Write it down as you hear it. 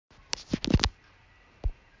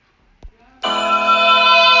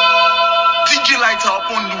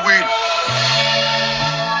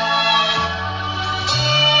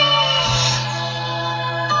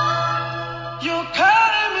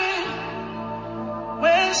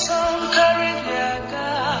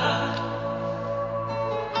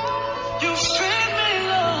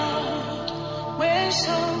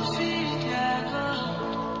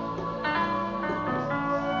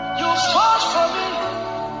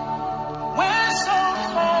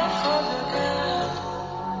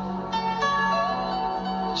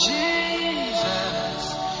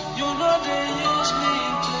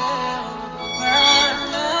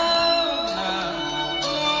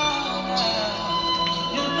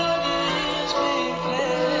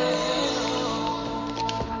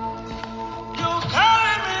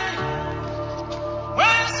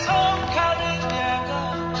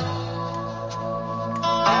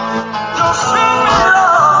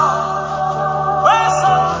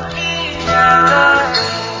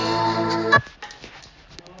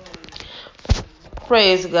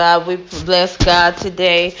Praise God. We bless God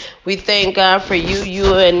today. We thank God for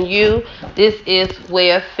you, and you. This is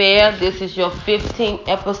Warfare. This is your 15th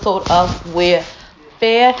episode of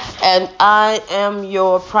Warfare. And I am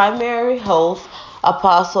your primary host,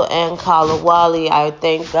 Apostle Ann Kalawali. I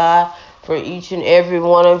thank God for each and every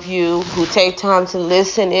one of you who take time to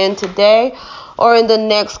listen in today or in the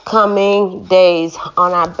next coming days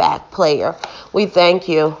on our back player. We thank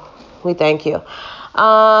you. We thank you.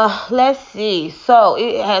 Let's see. So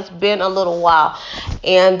it has been a little while,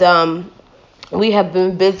 and we have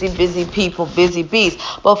been busy people, busy bees.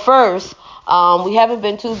 But first, we haven't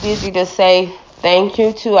been too busy to say thank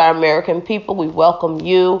you to our American people. We welcome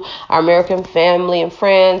you, our American family and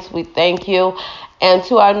friends. We thank you. And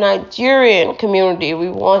to our Nigerian community, we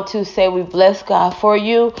want to say we bless God for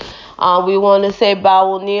you. We want to say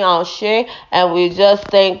Bawuni Alshe, and we just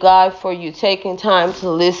thank God for you taking time to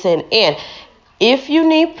listen in. If you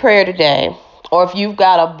need prayer today, or if you've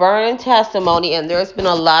got a burning testimony, and there's been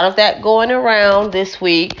a lot of that going around this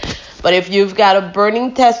week, but if you've got a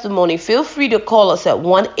burning testimony, feel free to call us at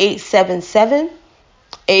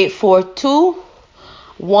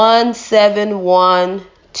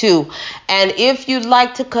 1-877-842-1712. And if you'd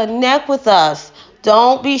like to connect with us,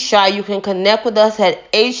 don't be shy. You can connect with us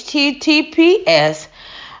at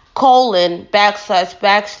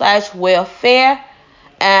https://welfare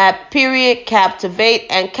period captivate,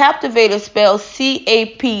 and captivate is spelled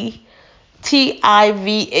CAPTIVATE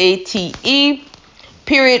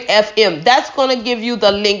period FM. That's going to give you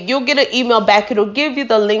the link. You'll get an email back. It'll give you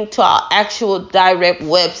the link to our actual direct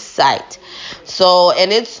website. So,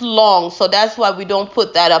 and it's long, so that's why we don't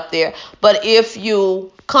put that up there. But if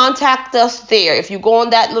you contact us there, if you go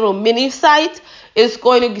on that little mini site, it's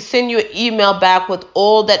going to send you an email back with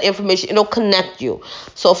all that information. It'll connect you.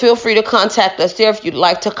 So feel free to contact us there if you'd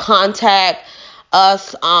like to contact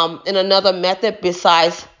us in another method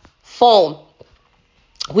besides phone.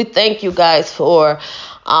 We thank you guys for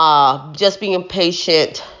just being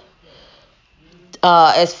patient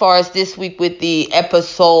as far as this week with the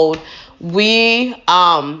episode. We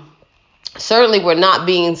certainly were not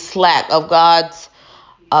being slack of God's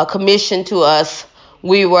commission to us.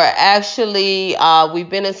 We were actually, we've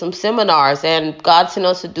been in some seminars, and God sent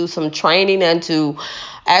us to do some training and to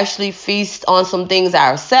actually feast on some things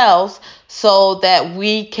ourselves so that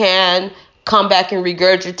we can come back and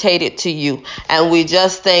regurgitate it to you. And we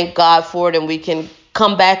just thank God for it, and we can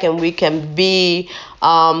come back and we can be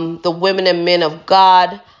the women and men of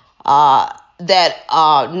God that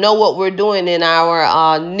know what we're doing in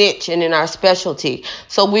our niche and in our specialty.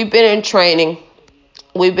 So we've been in training.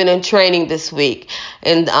 We've been in training this week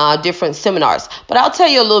in different seminars. But I'll tell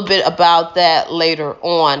you a little bit about that later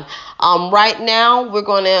on. Right now, we're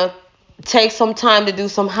going to take some time to do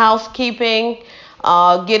some housekeeping,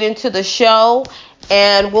 get into the show,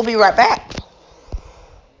 and we'll be right back.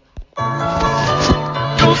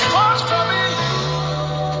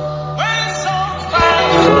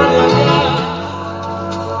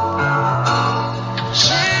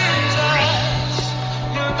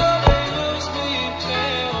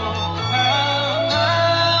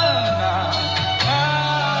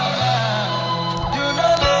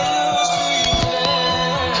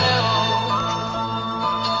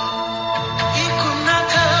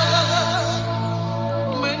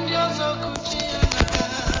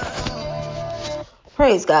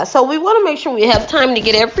 Praise God. So we want to make sure we have time to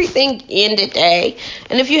get everything in today.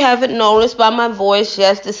 And if you haven't noticed by my voice,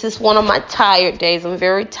 yes, this is one of my tired days. I'm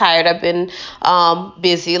very tired. I've been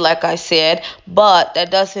busy, like I said. But that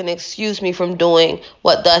doesn't excuse me from doing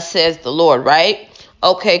what thus says the Lord, right?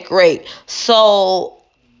 Okay, great. So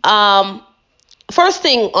first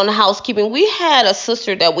thing on housekeeping, we had a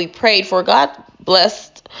sister that we prayed for. God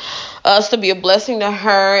blessed us to be a blessing to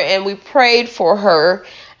her, and we prayed for her.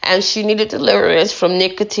 And she needed deliverance from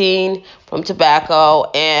nicotine, from tobacco,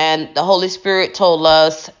 and the Holy Spirit told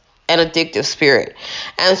us an addictive spirit.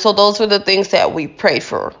 And so those were the things that we prayed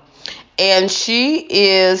for. And she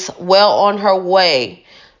is well on her way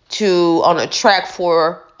on a track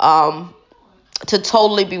for to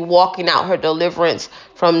totally be walking out her deliverance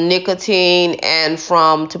from nicotine and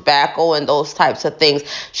from tobacco and those types of things.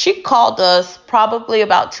 She called us probably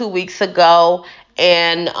about 2 weeks ago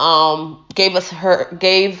and gave us her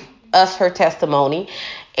testimony.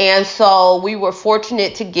 And so we were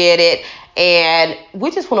fortunate to get it. And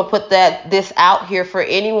we just want to put this out here for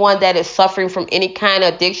anyone that is suffering from any kind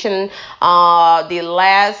of addiction. The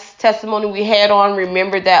last testimony we had on,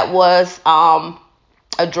 remember, that was a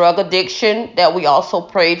drug addiction that we also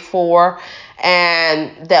prayed for.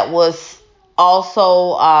 And that was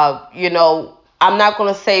also, I'm not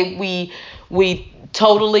going to say we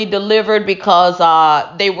totally delivered because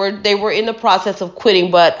they were in the process of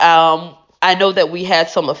quitting, but I know that we had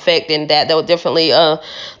some effect in that. There were definitely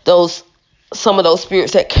those some of those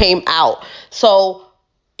spirits that came out. So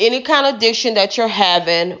any kind of addiction that you're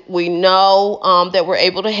having, we know that we're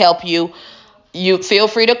able to help you. You feel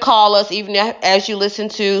free to call us even as you listen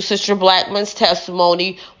to Sister Blackman's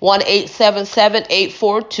testimony,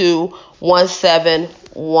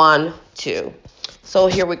 1-877-842-1712. So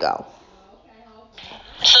here we go.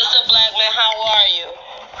 Sister Blackman, how are you?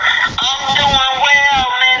 I'm doing well,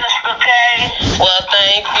 Minister Kay. Well,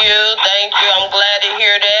 thank you. Thank you. I'm glad to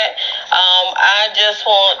hear that. I just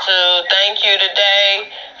want to thank you today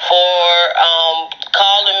for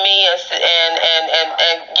calling me and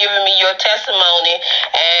giving me your testimony.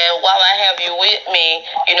 And while I have you with me,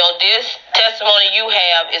 this testimony you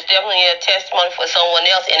have is definitely a testimony for someone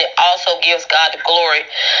else, and it also gives God the glory.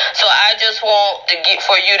 So I just want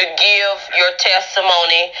for you to give your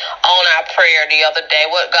testimony on our prayer the other day,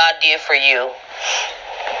 what God did for you.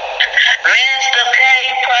 Minister Kay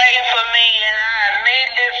prayed for me, and I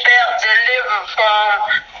immediately felt delivered from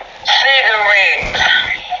cigarettes.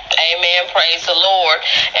 Amen. Praise the Lord.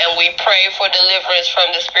 And we pray for deliverance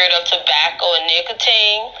from the spirit of tobacco and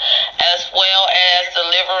nicotine, as well as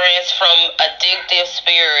deliverance from addictive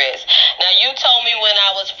spirits. Now, you told me when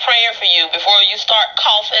I was praying for you, before you start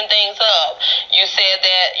coughing things up, you said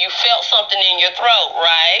that you felt something in your throat,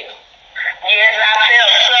 right? Yes, I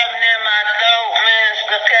felt something in my throat,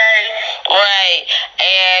 Minister Kay. Right.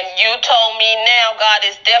 And you told me now God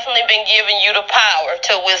has definitely been giving you the power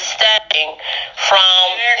to withstand from...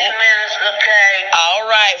 Yes, Minister Kay. All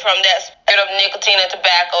right, from that spirit of nicotine and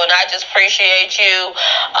tobacco. And I just appreciate you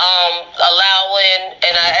allowing,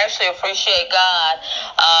 and I actually appreciate God,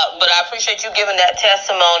 but I appreciate you giving that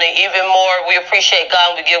testimony. Even more, we appreciate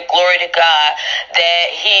God and we give glory to God that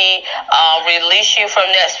He released you from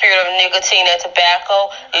that spirit of nicotine and tobacco.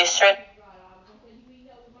 He strengthened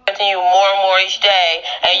you more and more each day.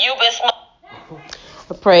 And you've been smoking.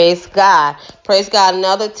 Praise God. Praise God.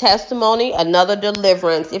 Another testimony, another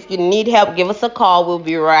deliverance. If you need help, give us a call. We'll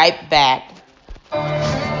be right back.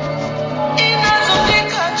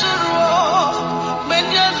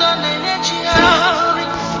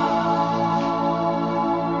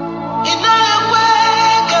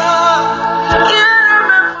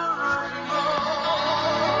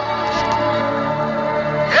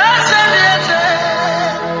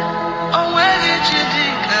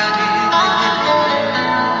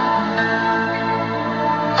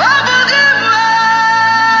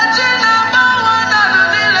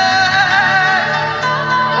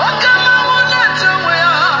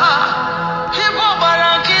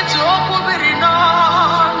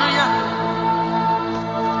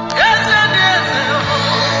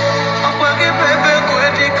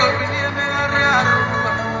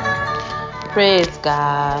 Praise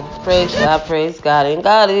God, praise God, praise God. And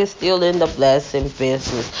God is still in the blessing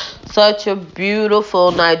business. Such a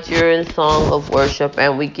beautiful Nigerian song of worship,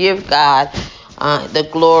 and we give God the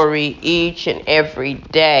glory each and every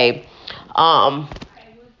day. But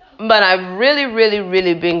I've really, really,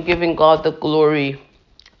 really been giving God the glory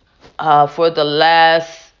for the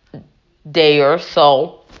last day or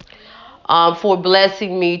so for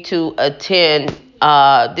blessing me to attend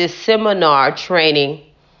this seminar training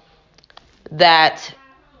that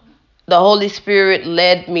the Holy Spirit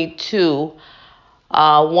led me to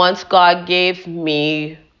once God gave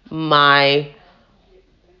me my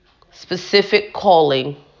specific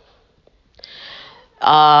calling.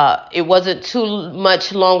 It wasn't too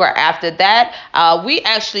much longer after that. We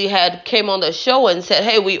actually came on the show and said,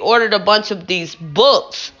 hey, we ordered a bunch of these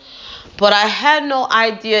books. But I had no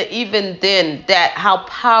idea even then that how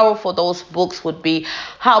powerful those books would be,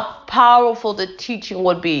 how powerful the teaching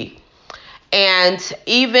would be. And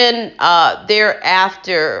even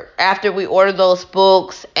thereafter, after we ordered those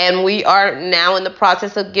books, and we are now in the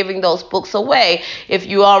process of giving those books away. If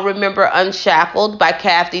you all remember Unshackled by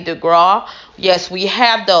Kathy DeGraw, yes, we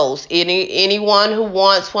have those. Anyone who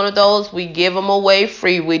wants one of those, we give them away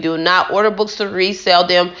free. We do not order books to resell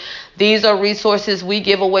them. These are resources we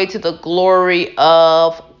give away to the glory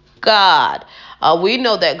of God. We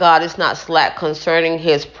know that God is not slack concerning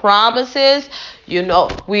His promises.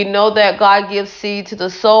 We know that God gives seed to the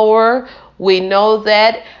sower. We know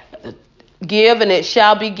that give and it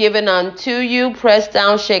shall be given unto you, pressed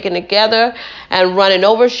down, shaken together, and running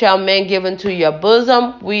over shall men give into your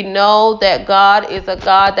bosom. We know that God is a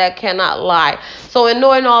God that cannot lie. So in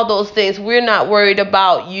knowing all those things, we're not worried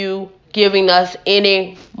about you giving us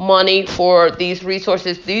any money for these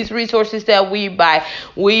resources. These resources that we buy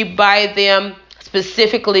them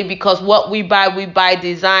specifically, because what we buy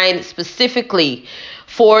designed specifically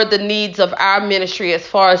for the needs of our ministry as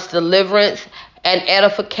far as deliverance and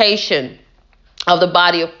edification of the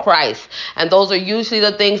body of Christ. And those are usually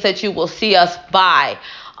the things that you will see us buy.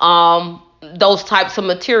 Those types of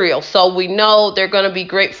materials. So we know they're going to be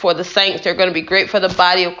great for the saints. They're going to be great for the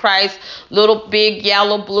body of Christ. Little, big,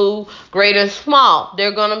 yellow, blue, great and small.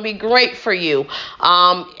 They're going to be great for you.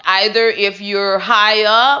 Either if you're high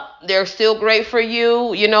up, they're still great for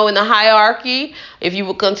you, you know, in the hierarchy. If you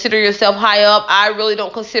would consider yourself high up, I really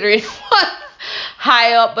don't consider anyone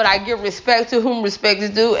high up, but I give respect to whom respect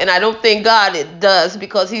is due, and I don't think God it does,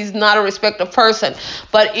 because he's not a respecter of person.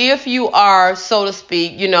 But if you are, so to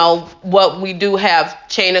speak, you know, what we do have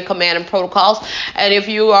chain of command and protocols, and if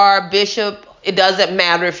you are a bishop, it doesn't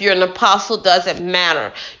matter. If you're an apostle, doesn't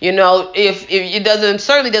matter. You know, if it doesn't,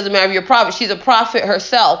 certainly doesn't matter if you're a prophet. She's a prophet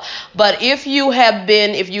herself. But if you have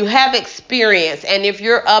experience, and if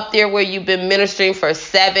you're up there where you've been ministering for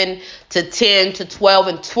 7 to 10 to 12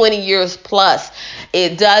 and 20 years plus,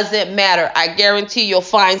 it doesn't matter. I guarantee you'll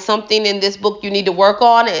find something in this book you need to work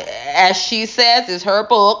on. As she says, it's her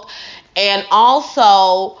book. And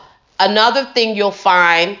also, another thing you'll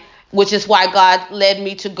find, which is why God led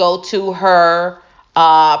me to go to her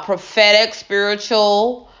prophetic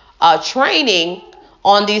spiritual training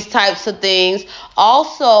on these types of things.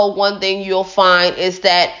 Also, one thing you'll find is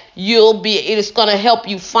that it is going to help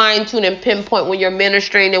you fine tune and pinpoint when you're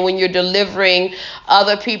ministering and when you're delivering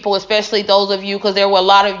other people, especially those of you, because there were a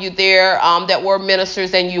lot of you there that were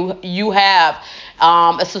ministers, and you have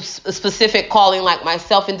a specific calling like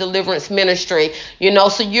myself in deliverance ministry, you know,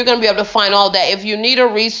 so you're going to be able to find all that. If you need a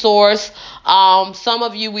resource, some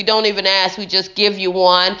of you, we don't even ask, we just give you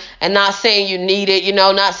one, and not saying you need it, you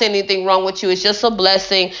know, not saying anything wrong with you. It's just a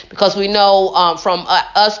blessing, because we know from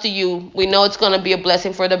us to you, we know it's going to be a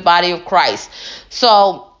blessing for the body of Christ.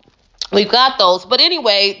 So we've got those. But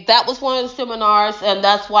anyway, that was one of the seminars, and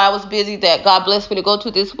that's why I was busy, that God blessed me to go to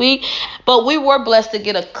this week. But we were blessed to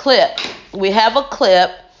get a clip. We have a clip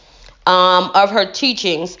of her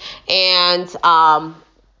teachings, and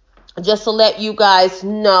just to let you guys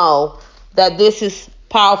know that this is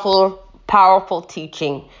powerful, powerful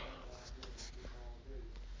teaching.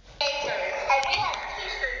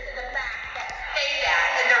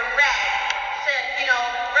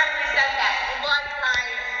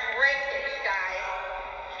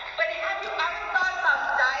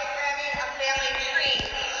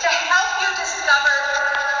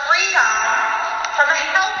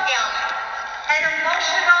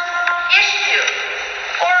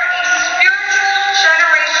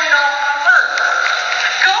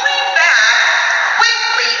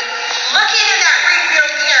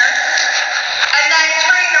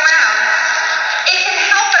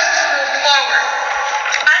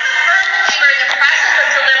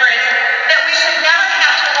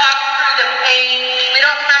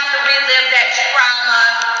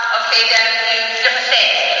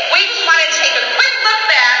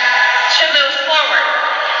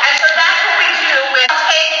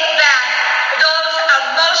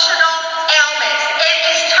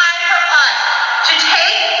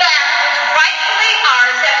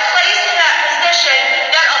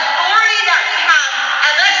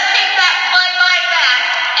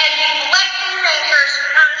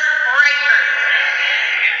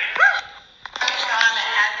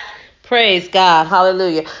 Praise God.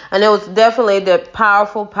 Hallelujah. And it was definitely the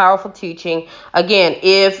powerful, powerful teaching. Again,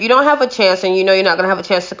 if you don't have a chance, and you know you're not going to have a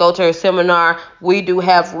chance to go to a seminar, we do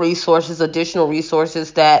have resources, additional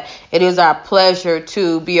resources, that it is our pleasure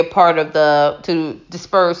to be a part of to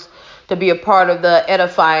be a part of the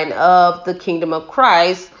edifying of the kingdom of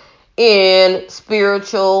Christ in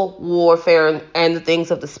spiritual warfare and the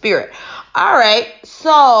things of the spirit. All right.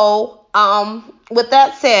 So, with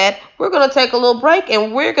that said, we're going to take a little break,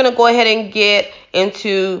 and we're going to go ahead and get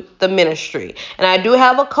into the ministry. And I do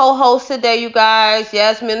have a co-host today, you guys.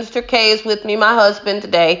 Yes, Minister K is with me, my husband,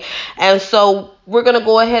 today. And so we're going to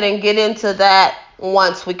go ahead and get into that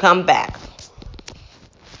once we come back.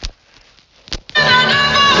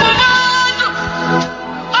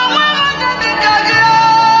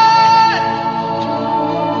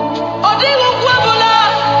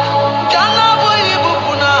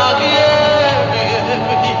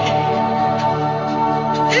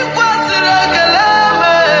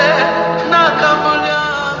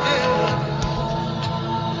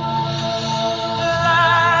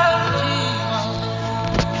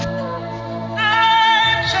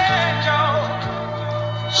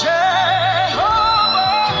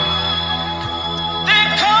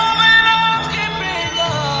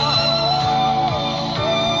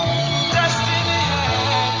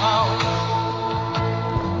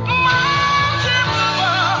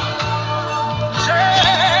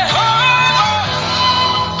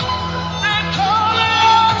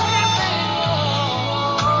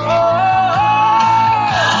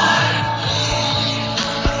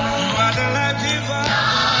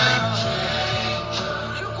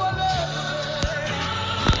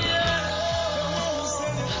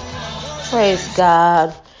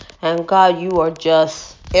 God. And God, you are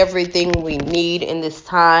just everything we need in this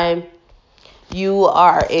time. You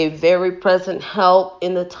are a very present help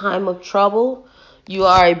in the time of trouble. You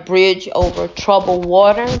are a bridge over troubled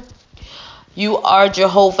water. You are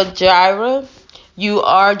Jehovah Jireh. You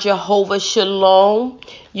are Jehovah Shalom.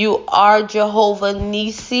 You are Jehovah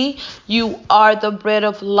Nisi. You are the bread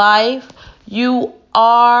of life. You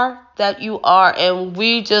are that you are. And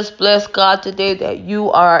we just bless God today that you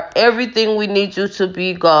are everything we need you to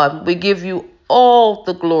be, God. We give you all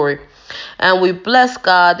the glory. And we bless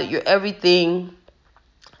God that you're everything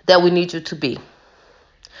that we need you to be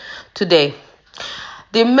today.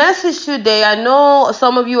 The message today, I know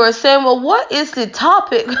some of you are saying, well, what is the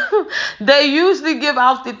topic? They usually give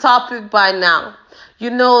out the topic by now. You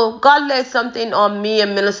know, God laid something on me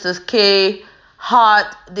and Minister K heart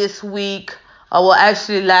this week. Well,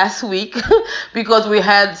 actually last week, because we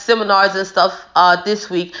had seminars and stuff this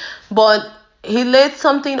week. But he laid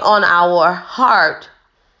something on our heart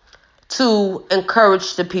to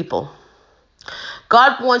encourage the people.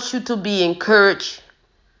 God wants you to be encouraged.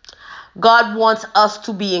 God wants us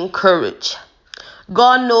to be encouraged.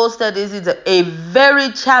 God knows that this is a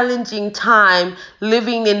very challenging time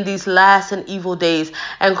living in these last and evil days.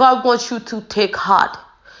 And God wants you to take heart.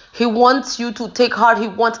 He wants you to take heart. He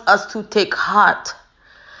wants us to take heart.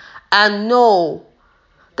 And know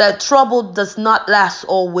that trouble does not last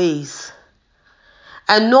always.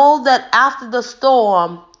 And know that after the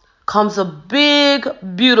storm comes a big,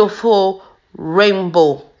 beautiful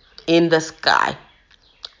rainbow in the sky.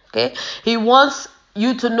 Okay? He wants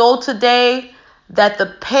you to know today that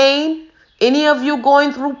the pain, any of you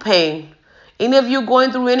going through pain, any of you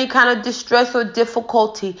going through any kind of distress or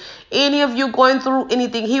difficulty, any of you going through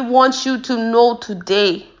anything, he wants you to know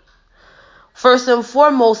today, first and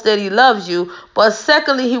foremost, that he loves you. But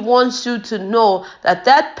secondly, he wants you to know that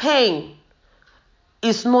that pain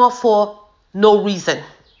is not for no reason.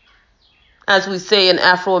 As we say in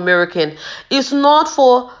Afro-American, it's not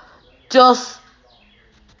for just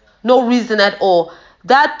no reason at all.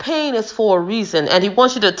 That pain is for a reason, and he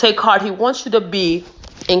wants you to take heart. He wants you to be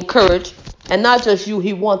encouraged, and not just you.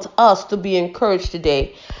 He wants us to be encouraged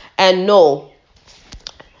today and know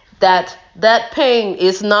that that pain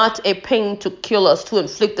is not a pain to kill us, to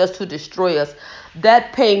inflict us, to destroy us.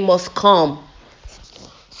 That pain must come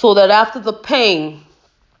so that after the pain,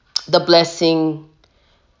 the blessing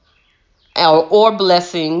or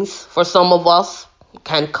blessings for some of us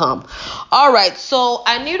can come. All right, so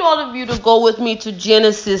I need all of you to go with me to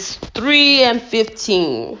Genesis 3 and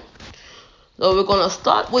 15. So we're going to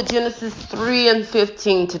start with Genesis 3 and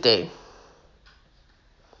 15 today.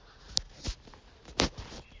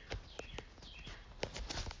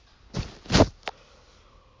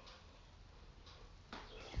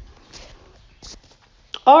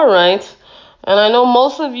 All right, and I know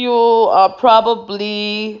most of you are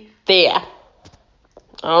probably there.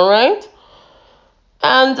 All right,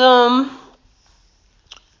 and I'm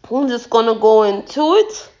just going to go into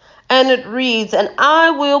it. And it reads, and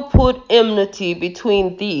I will put enmity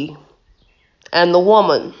between thee and the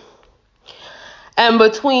woman, and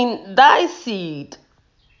between thy seed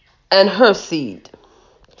and her seed.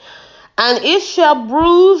 And it shall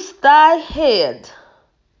bruise thy head,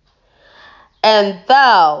 and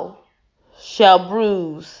thou shalt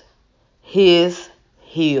bruise his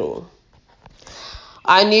heel.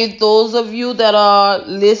 I need those of you that are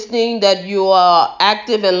listening, that you are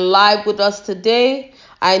active and live with us today.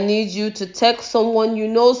 I need you to text someone you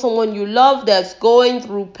know, someone you love that's going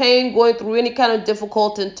through pain, going through any kind of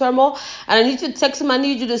difficulty and turmoil. And I need you to text them. I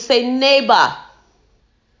need you to say, neighbor,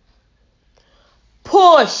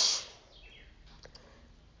 push.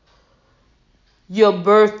 You're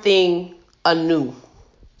birthing anew.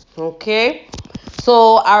 Okay?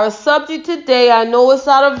 So our subject today, I know it's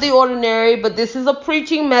out of the ordinary, but this is a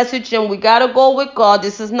preaching message and we got to go with God.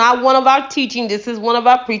 This is not one of our teaching. This is one of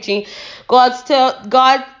our preaching. God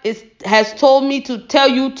has told me to tell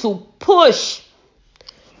you to push,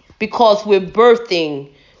 because we're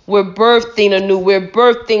birthing. We're birthing anew. We're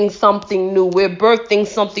birthing something new. We're birthing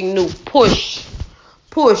something new. Push.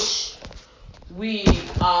 Push. We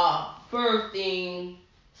are birthing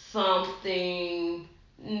something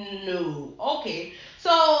new. Okay,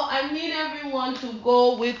 so I need everyone to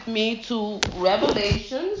go with me to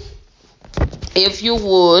Revelations, if you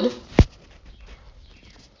would.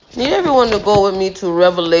 Need everyone to go with me to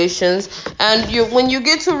Revelations. And when you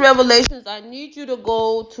get to Revelations, I need you to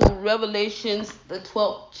go to Revelations, the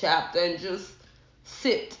 12th chapter, and just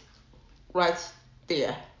sit right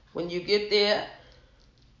there. When you get there,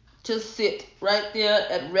 just sit right there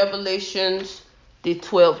at Revelations, the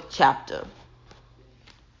 12th chapter.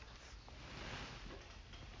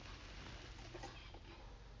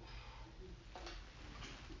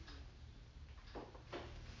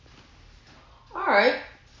 right.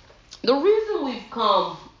 The reason we've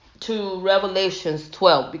come to Revelations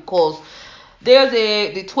 12 because there's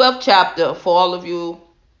the 12th chapter for all of you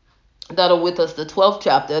that are with us. The 12th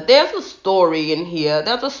chapter. There's a story in here.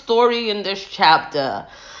 There's a story in this chapter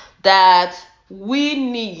that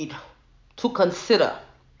we need to consider.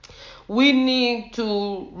 We need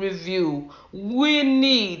to review. We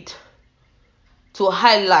need to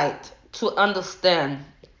highlight, to understand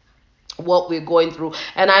what we're going through.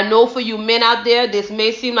 And I know for you men out there, this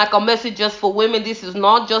may seem like a message just for women. This is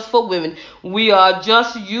not just for women. We are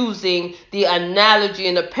just using the analogy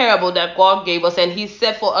and the parable that God gave us, and he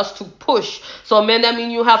said for us to push. So men, that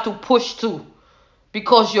means you have to push too,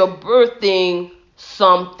 because you're birthing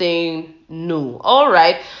something new. All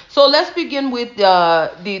right, so let's begin with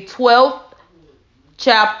the 12th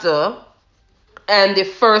chapter and the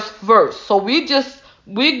first verse. So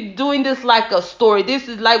we're doing this like a story. This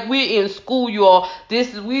is like we're in school, y'all.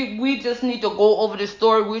 This is we just need to go over the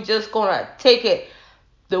story. We're just gonna take it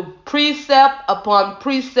the precept upon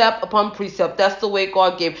precept upon precept. That's the way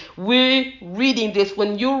God gave. We're reading this.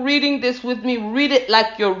 When you're reading this with me, read it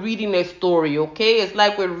like you're reading a story, okay? It's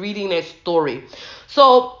like we're reading a story.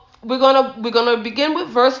 So we're gonna begin with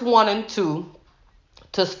verse 1 and 2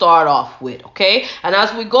 to start off with, okay? And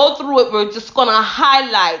as we go through it, we're just gonna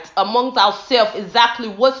highlight amongst ourselves exactly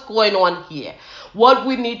what's going on here, what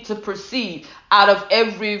we need to perceive out of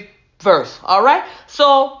every verse. All right,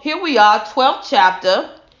 so here we are, 12th chapter,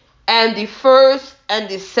 and the first and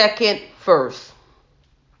the second verse.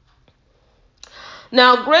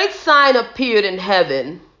 Now, a great sign appeared in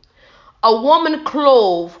heaven, a woman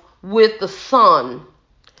clothed with the sun,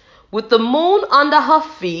 with the moon under her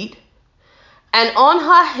feet, and on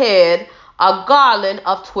her head a garland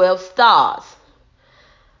of 12 stars.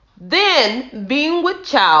 Then, being with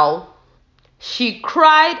child, she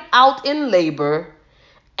cried out in labor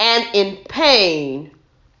and in pain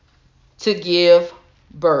to give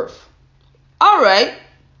birth. All right.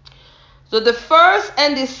 So the first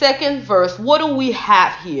and the second verse, what do we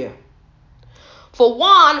have here? For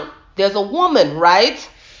one, there's a woman, right?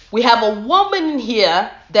 We have a woman here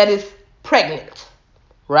that is pregnant,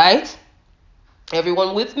 right?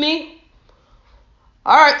 Everyone with me?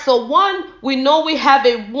 All right, so one, we know we have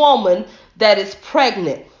a woman that is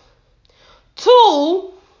pregnant.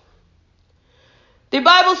 Two, the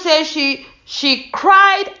Bible says she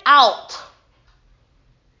cried out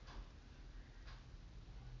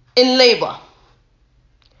in labor.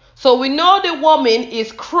 So we know the woman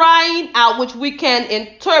is crying out, which we can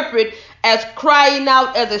interpret as crying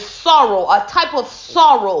out as a sorrow, a type of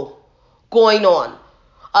sorrow going on.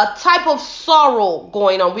 A type of sorrow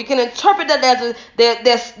going on. We can interpret that as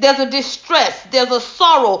there's a distress, there's a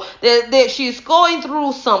sorrow, that she's going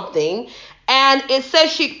through something, and it says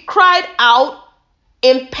she cried out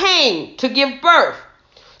in pain to give birth.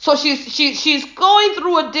 So she's going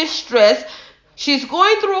through a distress, she's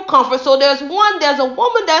going through a comfort. So there's a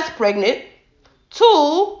woman that's pregnant.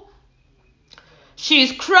 Two,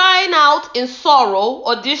 she's crying out in sorrow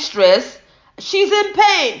or distress. She's in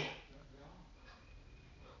pain.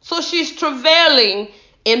 So she's travailing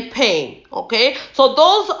in pain, okay? So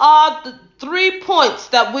those are the 3 points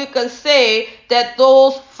that we can say that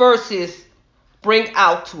those verses bring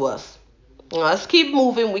out to us. Now, let's keep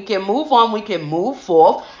moving. We can move on. We can move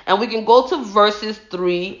forth. And we can go to verses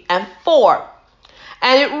 3 and 4.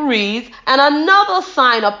 And it reads, and another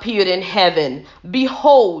sign appeared in heaven.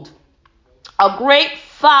 Behold, a great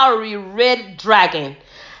fiery red dragon,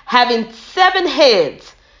 having 7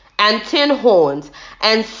 heads and 10 horns,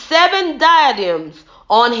 and 7 diadems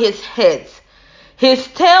on his heads. His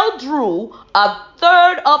tail drew a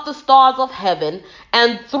third of the stars of heaven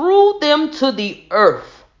and threw them to the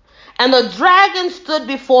earth. And the dragon stood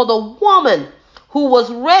before the woman who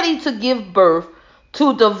was ready to give birth,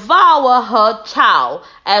 to devour her child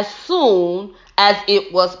as soon as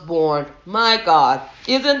it was born. My God,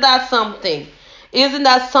 isn't that something? Isn't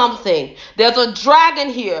that something? There's a dragon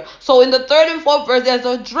here. So in the 3rd and 4th verse, there's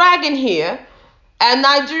a dragon here. And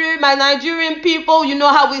my Nigerian people, you know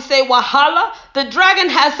how we say wahala? The dragon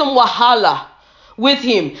has some wahala with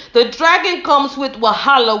him. The dragon comes with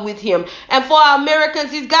wahala with him. And for our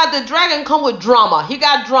Americans, the dragon come with drama. He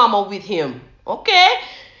got drama with him. Okay?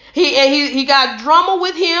 He got drama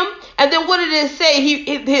with him. And then what did it say? He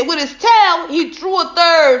with his tail, he drew a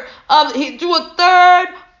third of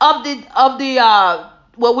the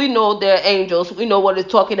well, we know they're angels. We know what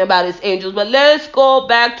it's talking about is angels. But let's go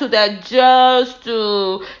back to that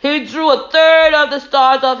he drew a third of the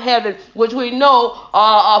stars of heaven, which we know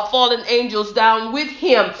are fallen angels down with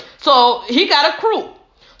him. So he got a crew.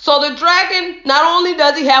 So the dragon, not only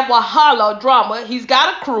does he have Wahala drama, he's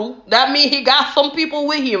got a crew. That means he got some people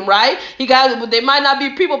with him, right? They might not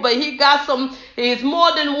be people, but he's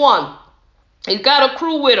more than one. He's got a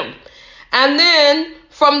crew with him. And then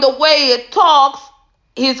from the way it talks,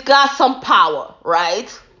 he's got some power,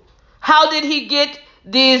 right? How did he get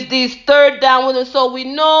these third down with him? So we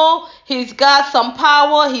know he's got some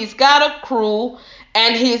power, he's got a crew,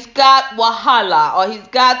 and he's got Wahala, or he's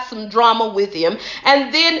got some drama with him.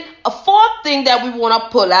 And then a fourth thing that we want to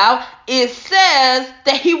pull out, it says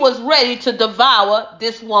that he was ready to devour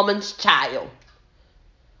this woman's child.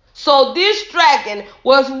 So this dragon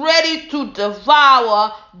was ready to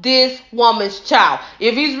devour this woman's child.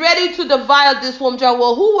 If he's ready to devour this woman's child,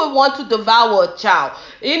 well, who would want to devour a child?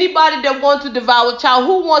 Anybody that wants to devour a child,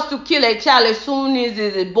 who wants to kill a child as soon as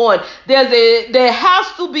it is born? There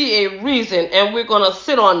has to be a reason, and we're going to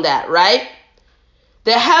sit on that, right?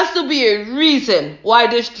 There has to be a reason why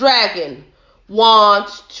this dragon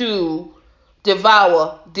wants to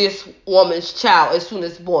devour this woman's child as soon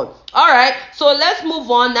as born. All right, so let's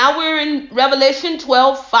move on. Now we're in Revelation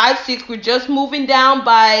 12, 5, 6. We're just moving down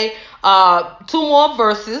by 2 more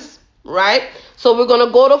verses, right? So we're going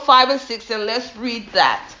to go to 5 and 6, and let's read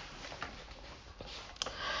that.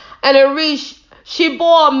 And it reads, she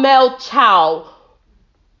bore a male child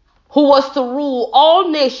who was to rule all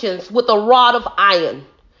nations with a rod of iron.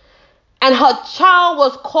 And her child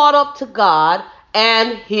was caught up to God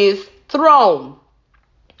and his throne.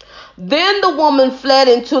 Then the woman fled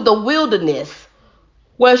into the wilderness,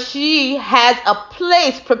 where she has a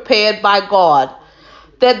place prepared by God,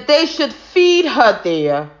 that they should feed her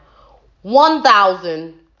there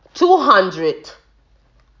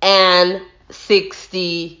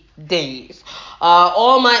 1,260 days.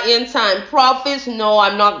 All my end time prophets know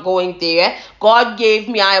I'm not going there. God gave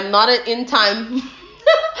me, I am not an end time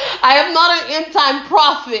I am not an end time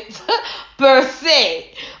prophet per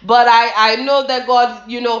se, but I know that God,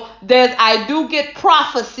 I do get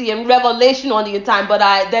prophecy and revelation on the end time, but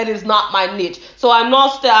that is not my niche. So I'm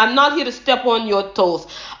not here to step on your toes.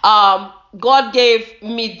 God gave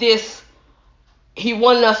me this. He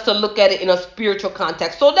wanted us to look at it in a spiritual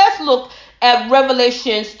context. So let's look at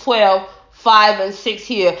Revelations 12, 5 and 6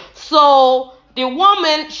 here. So the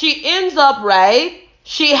woman, she ends up, right?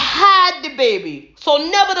 She had the baby. So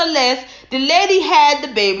nevertheless, the lady had the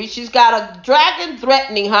baby. She's got a dragon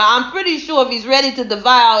threatening her. I'm pretty sure if he's ready to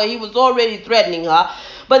devour her, he was already threatening her.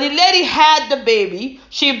 But the lady had the baby.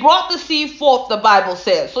 She brought the seed forth, the Bible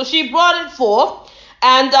says. So she brought it forth,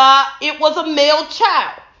 and it was a male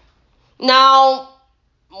child. Now,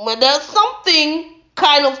 there's something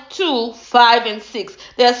kind of 2, 5, and 6.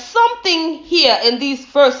 There's something here in these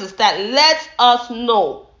verses that lets us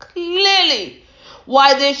know clearly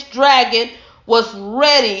why this dragon was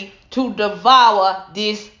ready to devour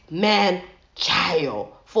this man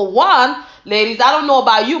child. For one, ladies, I don't know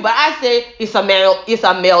about you, but I say it's a male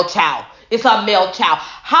child. It's a male child.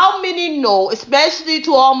 How many know, especially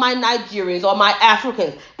to all my Nigerians or my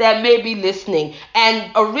Africans that may be listening,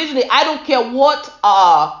 and originally, I don't care what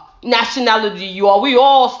nationality you are, we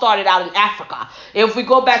all started out in Africa. If we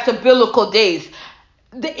go back to biblical days,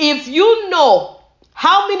 if you know,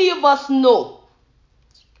 how many of us know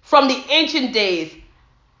from the ancient days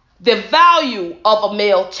the value of a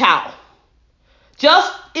male child?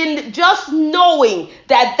 Just knowing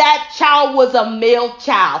that child was a male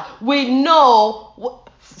child, we know,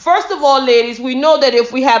 first of all, ladies, we know that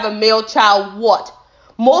if we have a male child, what?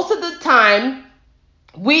 Most of the time,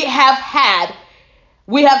 we have had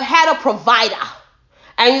a provider.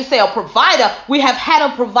 And you say a provider, we have had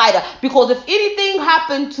a provider, because if anything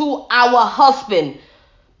happened to our husband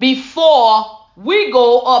before we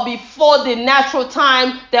go, or before the natural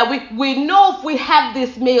time, that we know if we have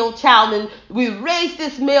this male child and we raise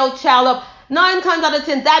this male child up, 9 times out of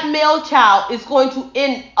 10, that male child is going to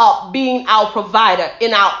end up being our provider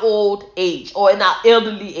in our old age or in our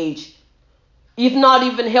elderly age, if not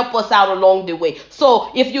even help us out along the way. So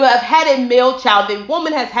if you have had a male child, the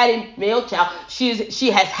woman has had a male child, she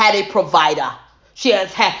has had a provider. She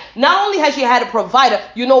has had, not only has she had a provider,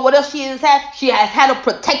 you know what else she has had? She has had a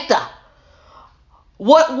protector.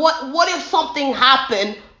 What if something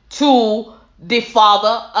happened to the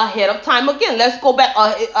father ahead of time? Again, let's go back.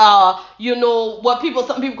 Some people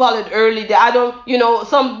call it early. I don't.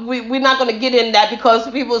 We're not going to get in that, because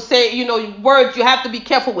people say, words. You have to be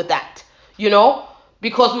careful with that.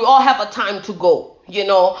 Because we all have a time to go.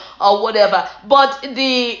 Or whatever. But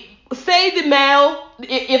the male,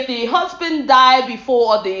 if the husband died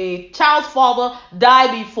before, or the child's father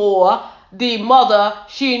died before the mother,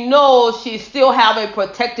 she knows she still have a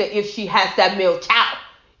protector if she has that male child.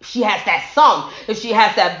 she has that son, if she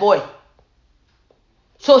has that boy.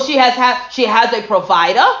 So she has a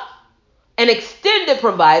provider, an extended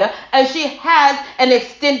provider, and she has an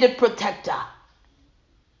extended protector.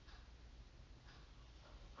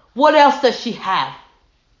 What else does she have?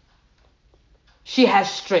 She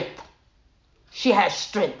has strength. She has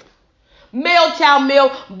strength. Male child,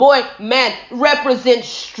 male, boy, man represents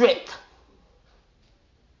strength.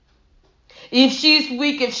 If she's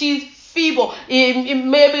weak, if she's feeble, if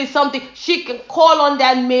maybe something, she can call on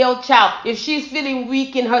that male child. If she's feeling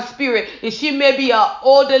weak in her spirit, if she may be an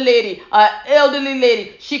older lady, an elderly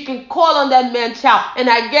lady, she can call on that man child. And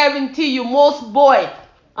I guarantee you, most boys,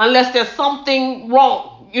 unless there's something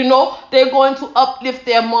wrong, they're going to uplift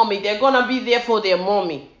their mommy. They're going to be there for their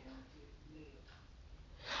mommy.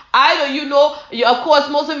 Of course,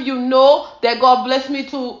 most of you know that God blessed me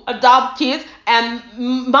to adopt kids, and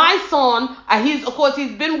my son,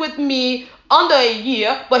 he's been with me under a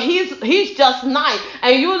year, but he's just 9,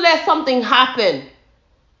 and you let something happen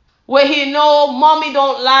where he know mommy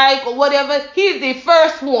don't like or whatever, he's the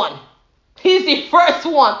first one. He's the first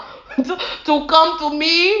one to come to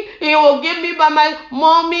me. He will give me by my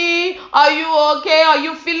mommy. Are you okay? Are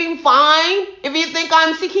you feeling fine? If you think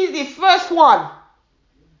I'm sick, he's the first one.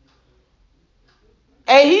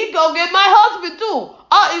 And he go get my husband too.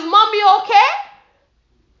 Is mommy okay?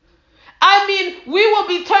 I mean, we will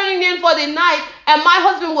be turning in for the night, and my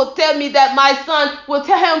husband will tell me that my son will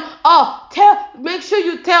tell him, make sure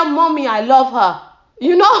you tell mommy I love her.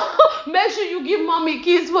 Make sure you give mommy a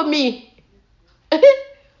kiss for me.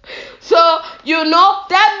 So,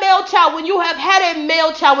 that male child, when you have had a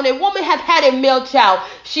male child, when a woman has had a male child,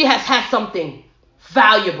 she has had something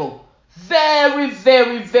valuable. Very,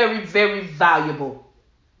 very, very, very valuable.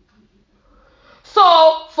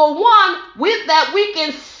 So, for one, with that we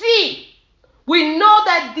can see, we know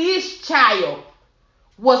that this child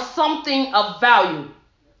was something of value.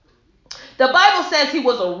 The Bible says he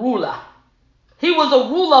was a ruler. He was a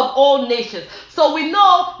ruler of all nations. So we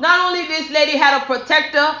know not only this lady had a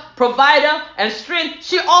protector, provider, and strength,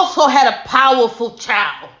 she also had a powerful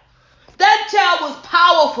child. That child was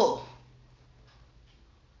powerful.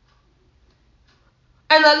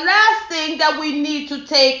 And the last thing that we need to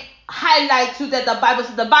highlight to that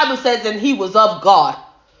the Bible says, and he was of God.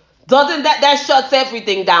 Doesn't that shuts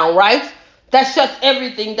everything down, right? That shuts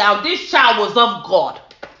everything down. This child was of God.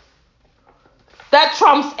 That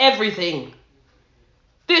trumps everything.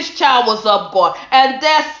 This child was of God. And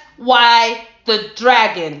that's why the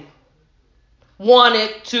dragon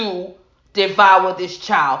wanted to devour this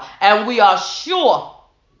child. And we are sure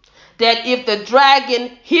that if the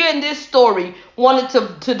dragon here in this story wanted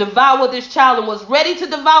to devour this child and was ready to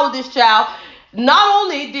devour this child, not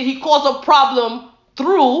only did he cause a problem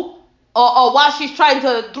through or while she's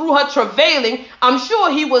through her travailing, I'm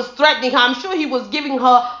sure he was threatening her. I'm sure he was giving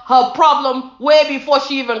her problem way before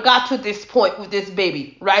she even got to this point with this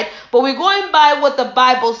baby, right? But we're going by what the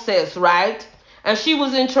Bible says, right? And she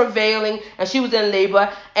was in travailing, and she was in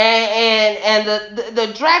labor, and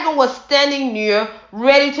the dragon was standing near,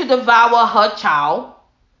 ready to devour her child.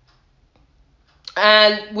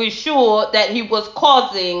 And we're sure that he was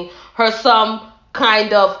causing her some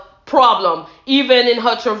kind of problem, even in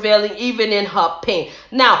her travailing, even in her pain.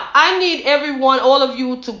 Now, I need everyone, all of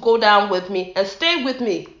you, to go down with me and stay with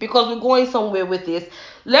me because we're going somewhere with this.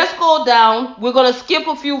 Let's go down. We're going to skip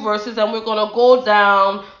a few verses and we're going to go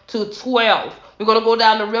down to 12. We're going to go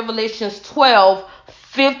down to Revelations 12,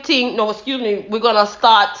 15. No, excuse me. We're going to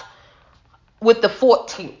start with the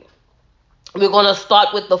 14th. We're going to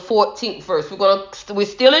start with the 14th verse. We're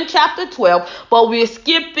still in chapter 12, but we're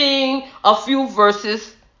skipping a few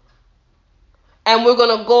verses. And we're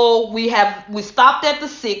going to go, we stopped at the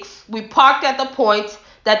 6. We parked at the point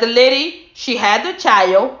that the lady, she had the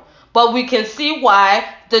child, but we can see why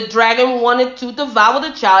the dragon wanted to devour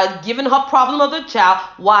the child, given her problem of the child.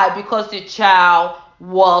 Why? Because the child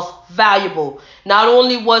was valuable. Not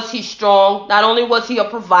only was he strong, not only was he a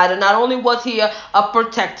provider, not only was he a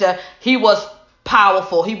protector, he was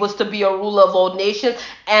powerful. He was to be a ruler of all nations.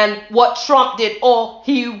 And what trumped it all,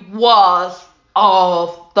 he was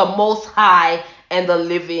of the Most High and the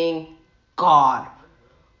living God.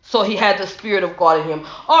 So he had the Spirit of God in him.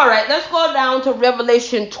 All right, let's go down to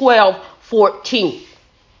Revelation 12:14.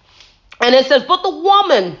 And it says, But the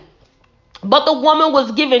woman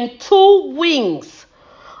was given 2 wings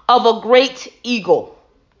of a great eagle,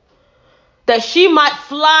 that she might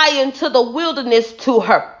fly into the wilderness to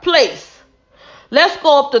her place. Let's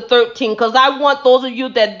go up to 13, because I want those of you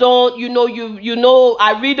that don't,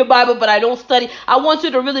 I read the Bible, but I don't study. I want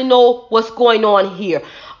you to really know what's going on here.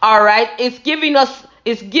 All right. It's giving us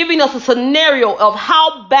is giving us a scenario of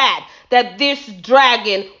how bad that this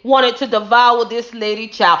dragon wanted to devour this lady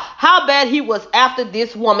child. How bad he was after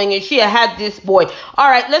this woman, and she had this boy. All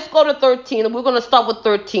right, let's go to 13. We're going to start with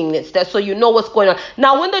 13 instead, so you know what's going on.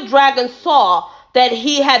 Now, when the dragon saw that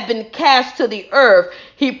he had been cast to the earth,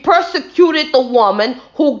 he persecuted the woman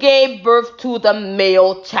who gave birth to the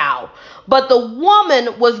male child. But the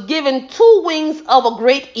woman was given 2 wings of a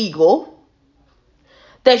great eagle,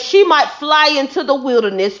 that she might fly into the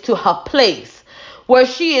wilderness to her place, where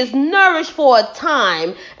she is nourished for a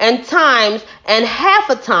time and times and half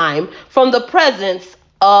a time from the presence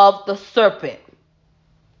of the serpent.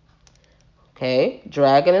 Okay,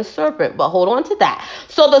 dragon and serpent, but hold on to that.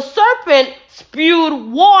 So the serpent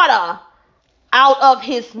spewed water out of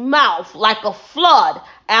his mouth like a flood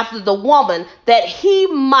after the woman, that he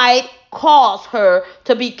might cause her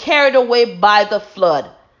to be carried away by the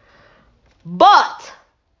flood. But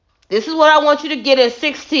this is what I want you to get in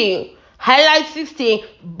 16. Highlight 16.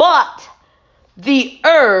 But the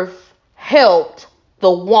earth helped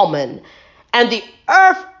the woman, and the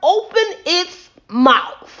earth opened its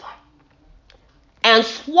mouth and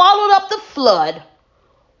swallowed up the flood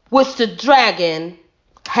which the dragon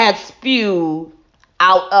had spewed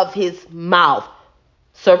out of his mouth.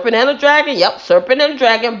 Serpent and a dragon, yep, serpent and a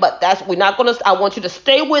dragon, but we're not gonna, I want you to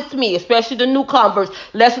stay with me, especially the new converts.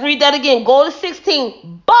 Let's read that again. Go to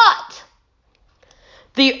 16. But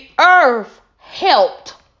the earth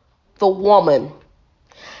helped the woman,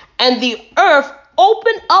 and the earth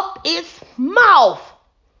opened up its mouth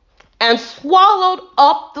and swallowed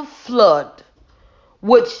up the flood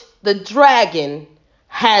which the dragon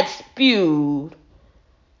had spewed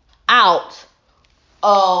out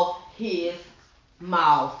of his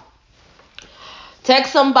mouth.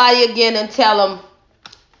 Text somebody again and tell them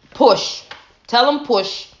push. Tell them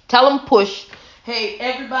push. Tell them push. Hey,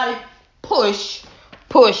 everybody, push.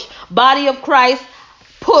 Push. Body of Christ,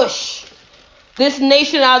 push. This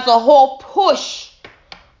nation as a whole, push.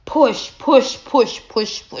 Push, push, push,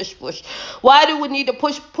 push, push, push. Why do we need to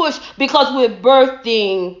push? Push because we're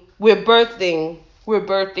birthing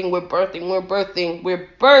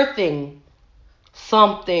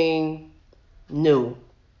something new.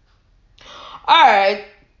 All right.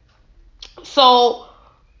 So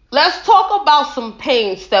let's talk about some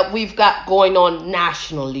pains that we've got going on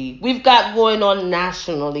nationally.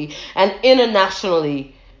 And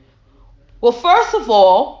internationally. Well, first of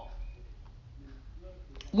all,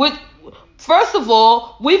 we've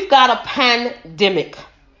got a pandemic.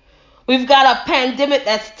 We've got a pandemic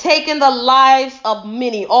that's taken the lives of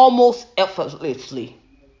many almost effortlessly.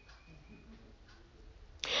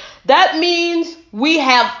 That means we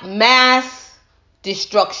have mass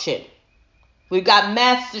destruction. We've got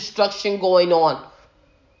mass destruction going on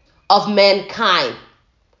of mankind.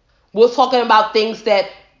 We're talking about things that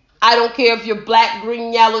I don't care if you're black,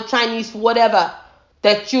 green, yellow, Chinese, whatever,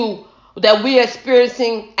 that we're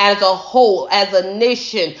experiencing as a whole, as a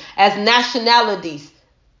nation, as nationalities,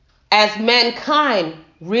 as mankind,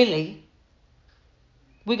 really.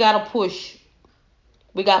 We gotta push.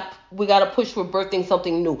 We gotta push for birthing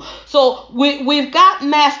something new. So we've got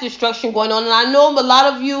mass destruction going on, and I know a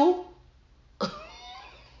lot of you.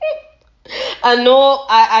 I know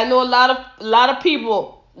a lot of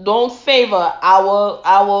people don't favor our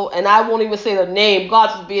and I won't even say the name,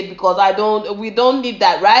 God forbid, because we don't need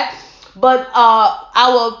that, right? But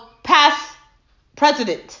our past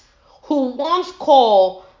president, who once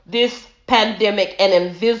called this pandemic an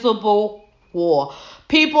invisible war.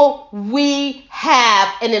 People, we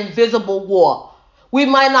have an invisible war. We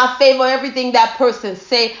might not favor everything that person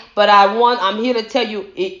say, but I'm here to tell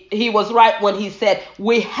you he was right when he said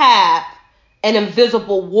we have an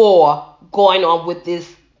invisible war going on with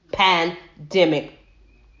this pandemic.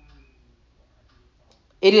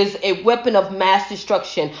 It is a weapon of mass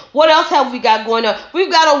destruction. What else have we got going on?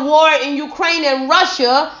 We've got a war in Ukraine and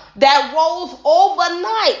Russia that rolls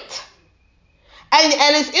overnight.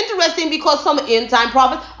 And it's interesting because some end time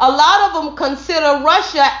prophets, a lot of them consider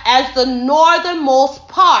Russia as the northernmost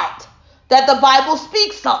part that the Bible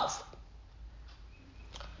speaks of,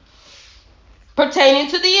 pertaining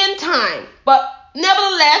to the end time. But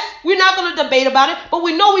nevertheless, we're not going to debate about it, but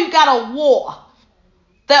we know we've got a war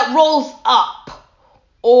that rolls up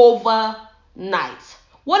overnight.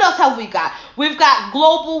 What else have we got? We've got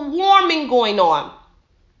global warming going on.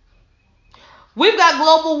 We've got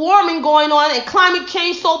global warming going on and climate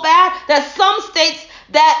change so bad that some states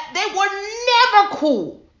that they were never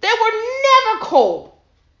cool. They were never cold.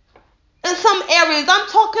 In some areas, I'm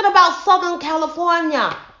talking about Southern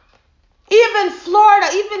California, even Florida,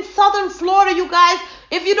 even Southern Florida, you guys.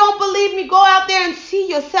 If you don't believe me, go out there and see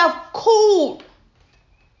yourself cool.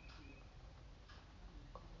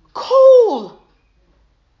 cool.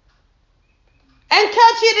 And catch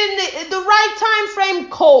it in the right time frame,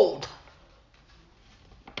 cold.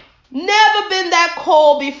 Never been that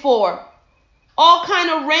cold before. All kind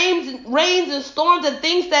of rains and storms and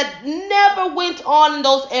things that never went on in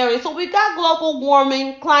those areas. So we got global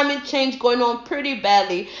warming, climate change going on pretty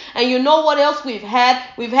badly. And you know what else we've had?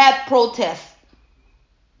 We've had protests.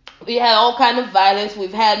 We had all kind of violence.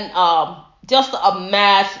 We've had just a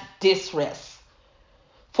mass distress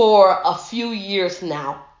for a few years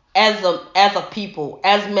now. As a people,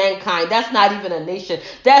 as mankind. That's not even a nation.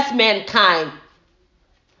 That's mankind.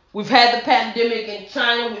 We've had the pandemic in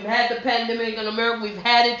China. We've had the pandemic in America. We've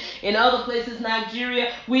had it in other places,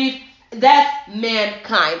 Nigeria. That's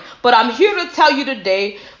mankind. But I'm here to tell you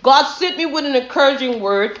today, God sent me with an encouraging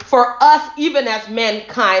word for us, even as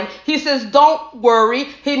mankind. He says, don't worry.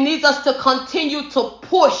 He needs us to continue to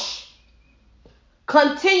push.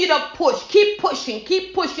 Continue to push. Keep pushing.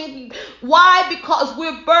 Keep pushing. Why? Because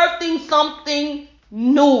we're birthing something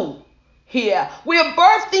new here. We're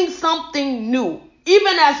birthing something new.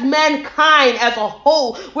 Even as mankind as a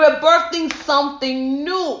whole, we're birthing something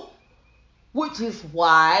new. Which is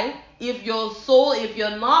why, if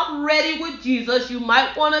you're not ready with Jesus, you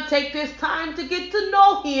might want to take this time to get to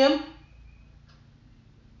know him.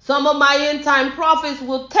 Some of my end time prophets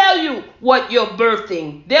will tell you what you're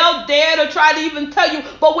birthing. They'll dare to try to even tell you,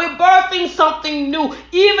 but we're birthing something new,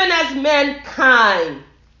 even as mankind.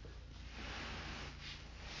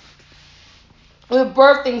 We're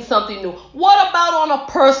birthing something new. What about on a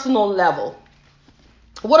personal level?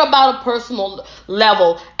 What about a personal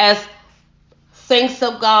level as saints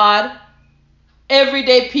of God,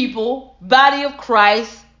 everyday people, body of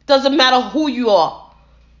Christ? Doesn't matter who you are.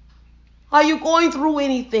 Are you going through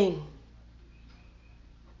anything?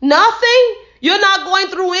 Nothing? You're not going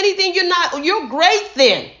through anything? You're great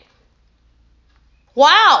then.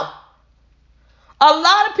 Wow. A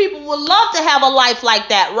lot of people would love to have a life like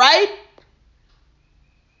that, right?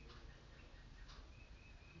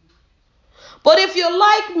 But if you're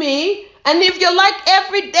like me, and if you're like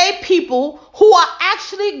everyday people who are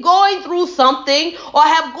actually going through something or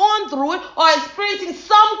have gone through it or experiencing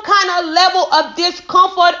some kind of level of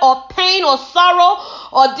discomfort or pain or sorrow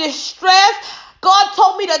or distress, God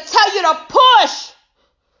told me to tell you to push.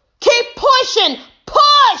 Keep pushing.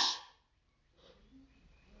 Push.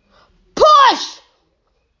 Push.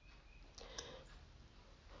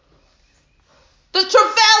 The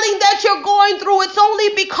travailing that you're going through, it's only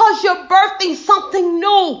because you're birthing something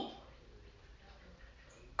new.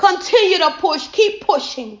 Continue to push. Keep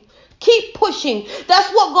pushing. Keep pushing.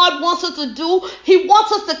 That's what God wants us to do. He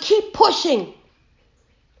wants us to keep pushing.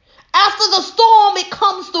 After the storm, it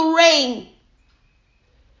comes the rain.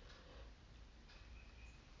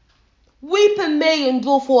 Weeping may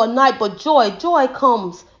endure for a night, but joy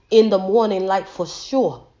comes in the morning light for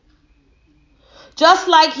sure. Just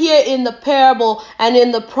like here in the parable and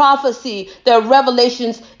in the prophecy, there are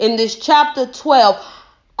revelations in this chapter 12,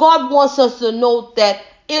 God wants us to know that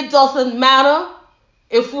it doesn't matter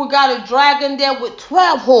if we got a dragon there with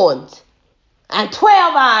 12 horns and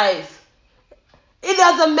 12 eyes. It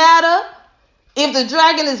doesn't matter if the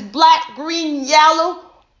dragon is black, green, yellow,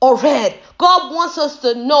 or red. God wants us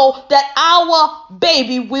to know that our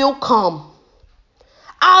baby will come.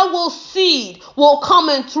 Our seed will come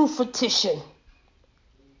into fruition.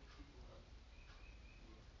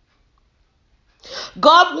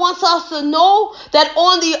 God wants us to know that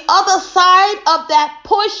on the other side of that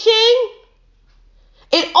pushing,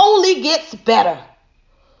 it only gets better.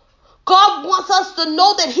 God wants us to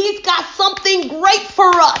know that he's got something great for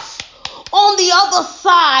us on the other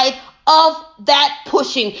side of that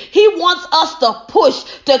pushing. He wants us to push,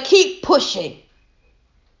 to keep pushing.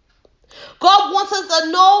 God wants us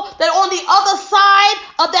to know that on the other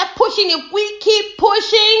side of that pushing, if we keep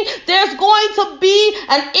pushing, there's going to be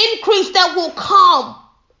an increase that will come,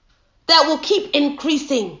 that will keep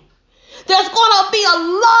increasing. There's going to be a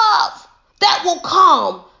love that will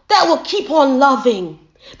come, that will keep on loving.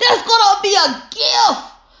 There's going to be a gift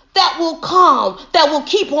that will come, that will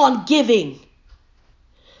keep on giving.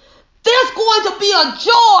 There's going to be a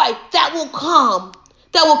joy that will come,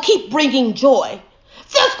 that will keep bringing joy.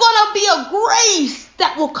 There's going to be a grace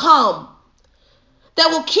that will come, that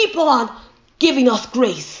will keep on giving us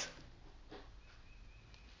grace.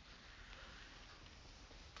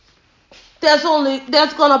 There's going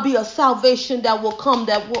to be a salvation that will come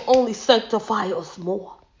that will only sanctify us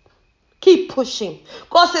more. Keep pushing.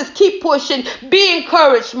 God says keep pushing. Be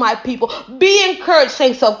encouraged, my people. Be encouraged,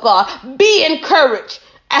 saints of God. Be encouraged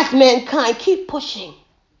as mankind. Keep pushing.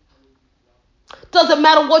 Doesn't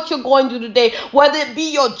matter what you're going through today, whether it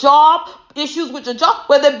be your job, issues with your job,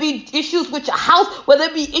 whether it be issues with your house, whether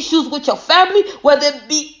it be issues with your family, whether it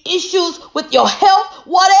be issues with your health,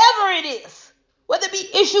 whatever it is, whether it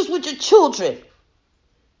be issues with your children,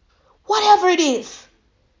 whatever it is,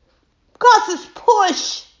 God says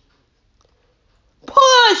push,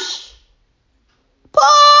 push,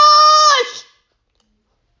 push.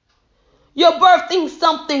 You're birthing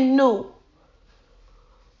something new.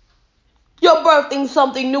 You're birthing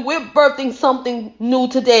something new. We're birthing something new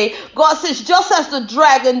today. God says, just as the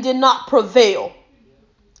dragon did not prevail,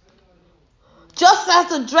 just as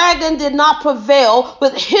the dragon did not prevail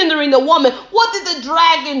with hindering the woman, what did the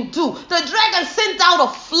dragon do? The dragon sent out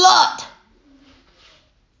a flood.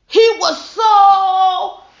 He was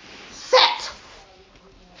so set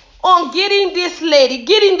on getting this lady,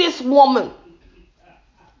 getting this woman,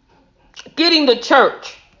 getting the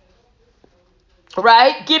church.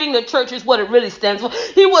 Right? Getting the church is what it really stands for.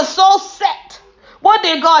 He was so set. What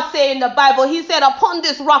did God say in the Bible? He said, upon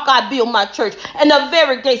this rock I build my church, and the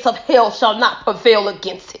very gates of hell shall not prevail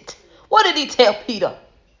against it. What did he tell Peter?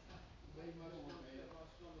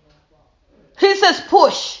 He says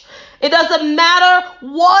push. It doesn't matter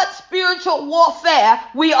what spiritual warfare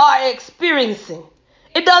we are experiencing.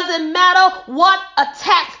 It doesn't matter what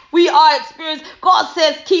attacks we are experiencing. God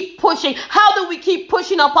says keep pushing. How do we keep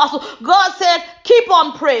pushing, Apostle? God says keep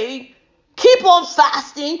on praying. Keep on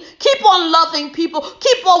fasting. Keep on loving people.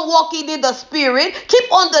 Keep on walking in the Spirit.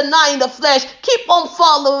 Keep on denying the flesh. Keep on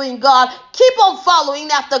following God. Keep on following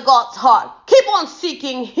after God's heart. Keep on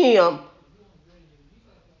seeking Him.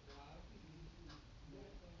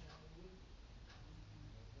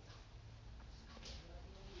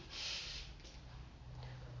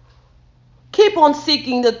 Keep on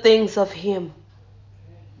seeking the things of Him.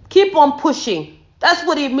 Keep on pushing. That's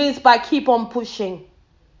what it means by keep on pushing.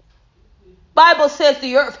 Bible says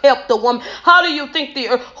the earth helped the woman. How do you think the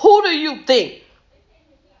earth, who do you think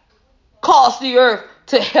caused the earth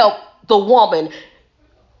to help the woman?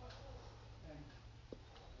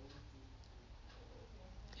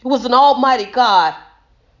 It was an almighty God.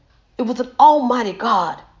 It was an almighty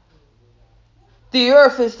God. The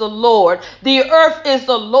earth is the Lord. The earth is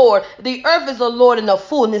the Lord. The earth is the Lord and the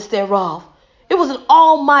fullness thereof. It was an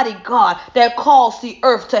almighty God that caused the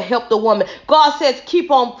earth to help the woman. God says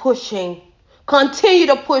keep on pushing. Continue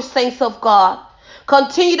to push, saints of God.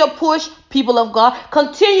 Continue to push, people of God.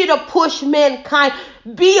 Continue to push mankind.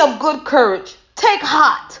 Be of good courage. Take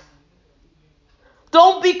heart.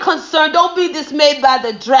 Don't be concerned. Don't be dismayed by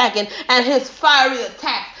the dragon and his fiery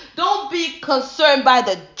attacks. Don't be concerned by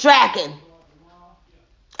the dragon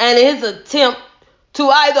and his attempt to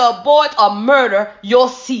either abort or murder your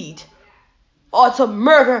seed, or to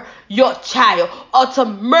murder your child, or to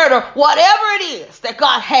murder whatever it is that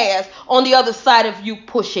God has on the other side of you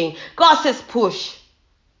pushing. God says push.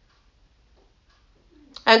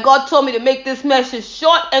 And God told me to make this message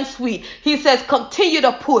short and sweet. He says continue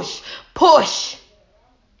to push, push,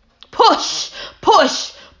 push,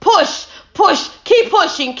 push, push, push. Keep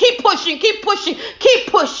pushing, keep pushing, keep pushing, keep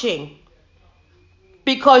pushing.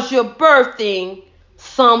 Because you're birthing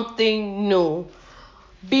something new.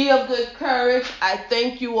 Be of good courage. I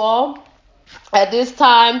thank you all. At this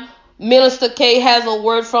time, Minister K has a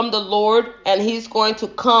word from the Lord, and he's going to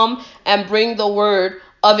come and bring the word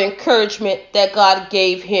of encouragement that God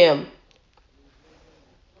gave him.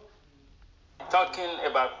 Talking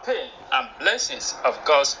about pain and blessings of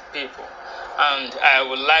God's people. And I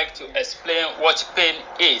would like to explain what pain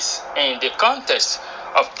is in the context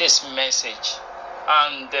of this message.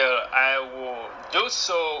 And I will do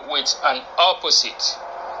so with an opposite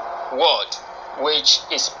word, which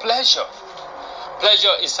is pleasure.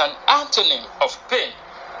 Pleasure is an antonym of pain.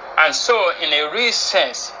 And so, in a real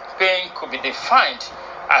sense, pain could be defined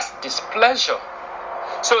as displeasure.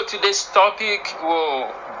 So, today's topic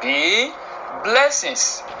will be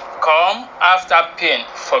blessings come after pain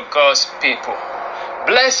for God's people.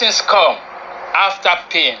 Blessings come after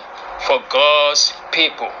pain for God's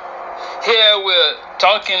people. Here we're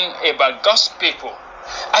talking about God's people.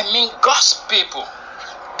 I mean God's people.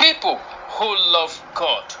 People who love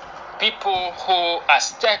God. People who are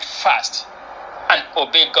steadfast and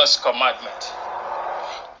obey God's commandment.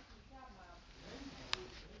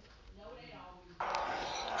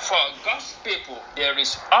 For God's people, there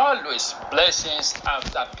is always blessings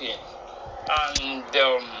after pain. And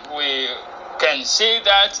we can see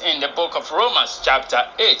that in the book of Romans chapter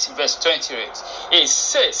 8 verse 28. It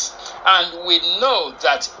says, and we know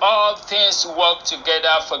that all things work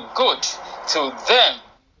together for good to them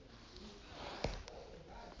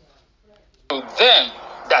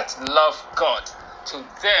that love God, to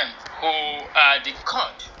them who are the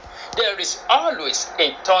called. There is always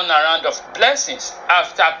a turnaround of blessings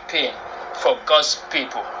after pain for God's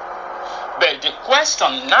people. But the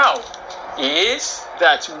question now is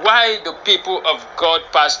that why do people of God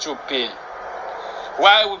pass through pain?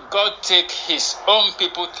 Why would God take his own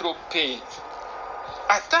people through pain?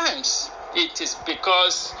 At times, it is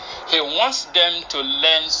because he wants them to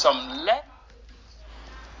learn some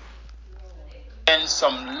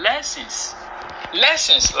lessons.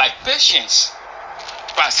 Lessons like patience,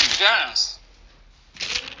 perseverance,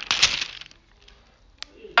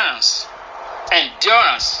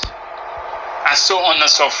 endurance, and so on and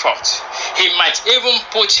so forth. He might even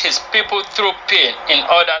put his people through pain in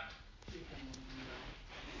order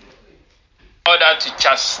to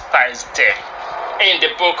chastise them. In the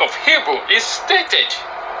book of Hebrews, it's stated,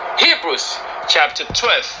 Hebrews chapter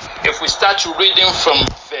 12, if we start reading from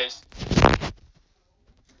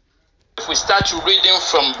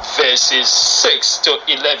verses 6 to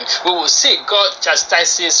 11, we will see God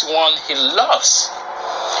chastises one he loves.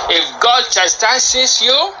 If God chastises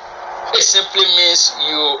you, it simply means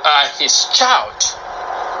you are his child.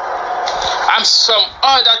 At some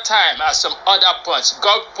other points,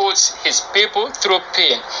 God puts his people through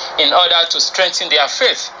pain in order to strengthen their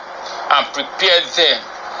faith and prepare them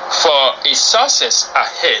for a success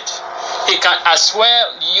ahead. He can as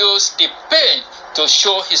well use the pain to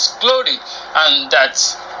show his glory, and that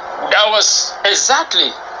was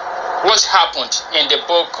exactly what happened in the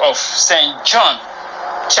book of St. John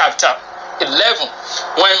chapter 11,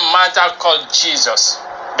 when Martha called Jesus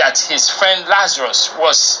that his friend Lazarus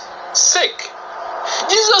was sick.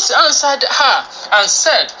 Jesus answered her and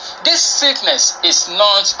said, "This sickness is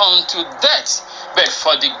not unto death, but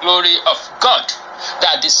for the glory of God,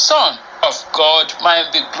 that the Son of God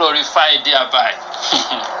might be glorified thereby."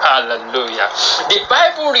 Hallelujah. The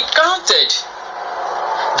Bible recounted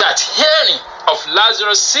that hearing of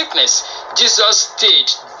Lazarus' sickness, Jesus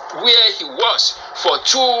stayed where he was for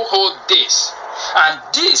 2 whole days. And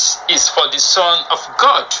this is for the Son of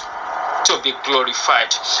God to be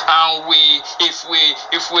glorified. And if we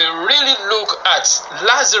really look at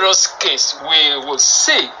Lazarus' case, we will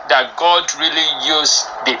see that God really used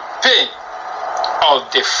the pain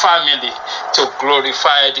of the family to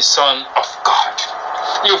glorify the Son of God.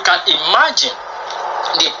 You can imagine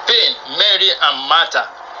the pain Mary and Martha,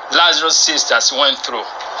 Lazarus' sisters, went through.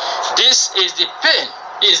 This is the pain,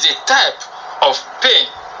 is the type of pain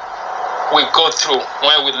we go through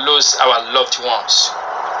when we lose our loved ones.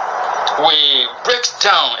 We break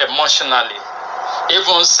down emotionally,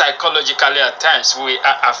 even psychologically at times. We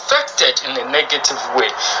are affected in a negative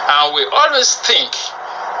way, and we always think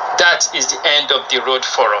that is the end of the road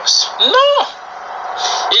for us. No!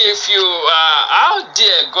 If you are out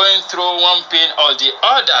there going through one pain or the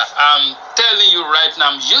other, I'm telling you right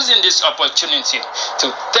now, I'm using this opportunity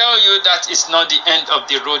to tell you that it's not the end of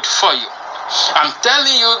the road for you. I'm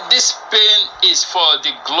telling you, this pain is for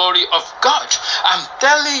the glory of God. I'm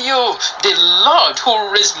telling you, the Lord who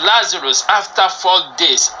raised Lazarus after 4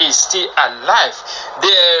 days is still alive.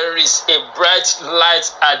 There is a bright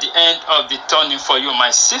light at the end of the tunnel for you,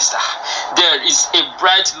 my sister. There is a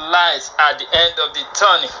bright light at the end of the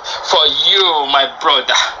tunnel for you, my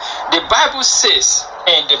brother. The Bible says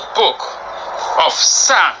in the book of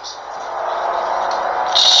Psalms,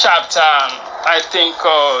 chapter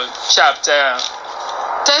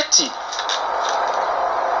 30,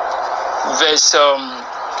 verse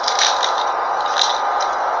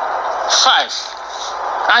 5.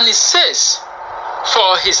 And it says,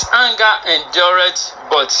 "For his anger endureth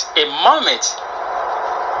but a moment,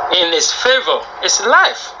 in his favor is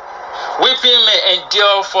life. Weeping may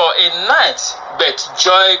endure for a night, but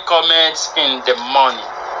joy cometh in the morning."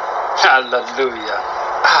 Hallelujah.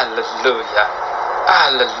 Hallelujah.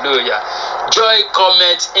 Hallelujah. Joy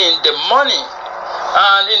cometh in the morning.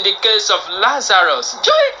 And in the case of Lazarus,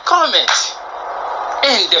 joy cometh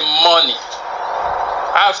in the morning.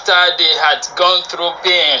 After they had gone through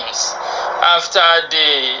pains, after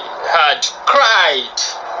they had cried,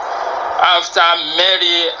 after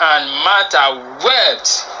Mary and Martha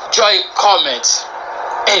wept, joy cometh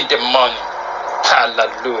in the morning.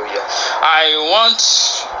 Hallelujah. I want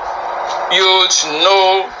you to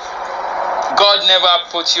know, God never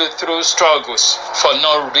put you through struggles for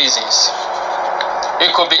no reasons.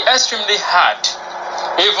 It could be extremely hard,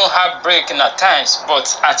 even heartbreaking at times,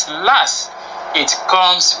 but at last it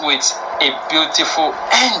comes with a beautiful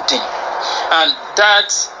ending. And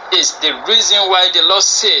that is the reason why the Lord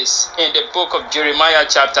says in the book of Jeremiah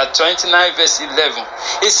chapter 29 verse 11,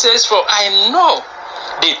 it says, "For I know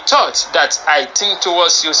the thought that I think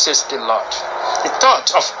towards you, says the Lord, the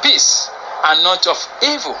thought of peace and not of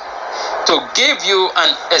evil, to give you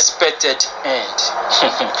an expected end.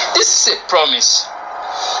 This is a promise.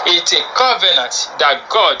 It's a covenant that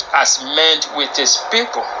God has made with his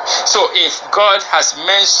people. So if God has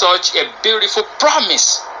made such a beautiful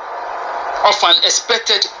promise of an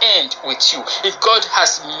expected end with you, if God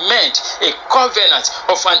has made a covenant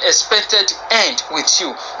of an expected end with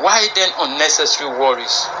you, why then unnecessary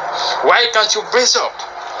worries? Why can't you brace up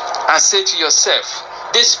and say to yourself,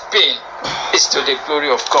 this pain is to the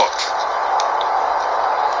glory of God?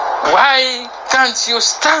 Why can't you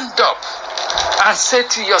stand up and say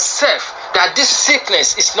to yourself that this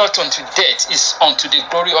sickness is not unto death, it's unto the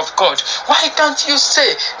glory of God? Why can't you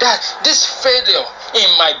say that this failure in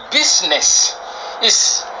my business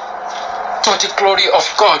is to the glory of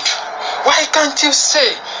God? Why can't you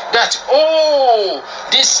say that, oh,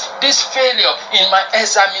 this failure in my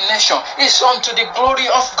examination is unto the glory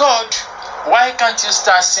of God? Why can't you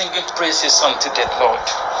start singing praises unto the Lord?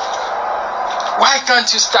 Why can't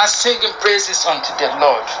you start singing praises unto the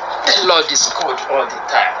Lord? The Lord is good all the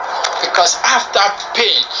time. Because after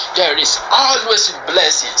pain, there is always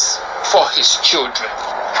blessings for his children.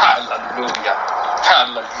 Hallelujah.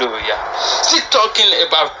 Hallelujah. Still talking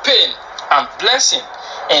about pain and blessing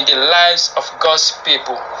in the lives of God's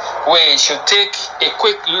people, we should take a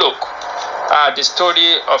quick look at the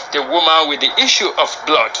story of the woman with the issue of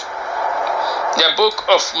blood. The book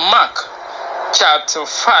of Mark, chapter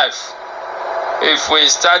 5. If we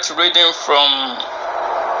start reading from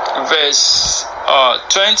verse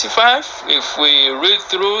 25, if we read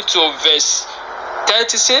through to verse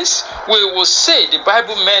 36, we will say the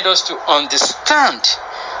Bible made us to understand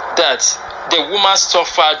that the woman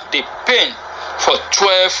suffered the pain for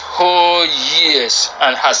 12 whole years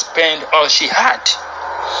and has spent all she had.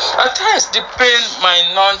 At times, the pain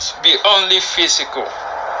might not be only physical.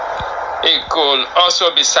 It could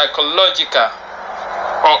also be psychological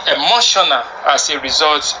or emotional as a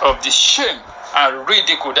result of the shame and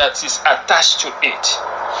ridicule that is attached to it.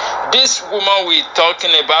 This woman we're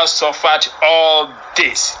talking about suffered all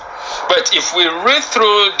this. But if we read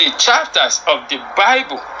through the chapters of the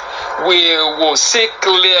Bible, we will see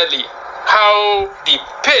clearly how the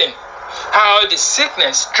pain, how the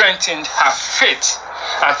sickness strengthened her faith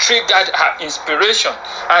and triggered her inspiration.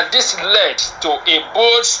 And this led to a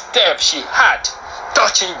bold step she had,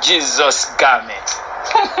 touching Jesus' garment.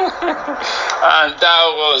 And that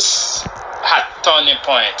was her turning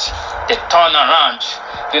point, the turnaround.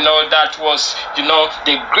 That was,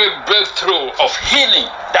 the great breakthrough of healing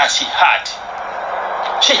that she had.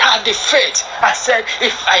 She had the faith and said,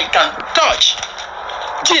 if I can touch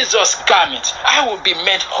Jesus' garment, I will be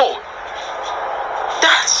made whole.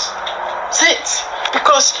 That's it.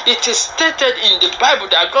 Because it is stated in the Bible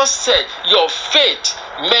that God said, your faith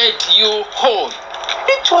made you whole.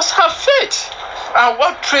 It was her faith. And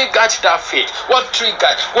what triggered that faith? What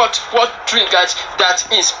triggered that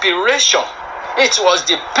inspiration? It was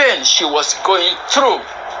the pain she was going through.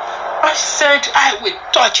 I said, I will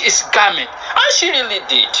touch his garment. And she really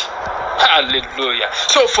did. Hallelujah.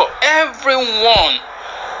 So for everyone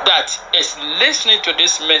that is listening to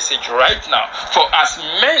this message right now, for as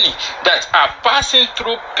many that are passing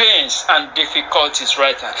through pains and difficulties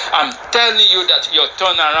right now, I'm telling you that your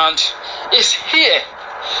turnaround is here.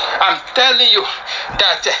 I'm telling you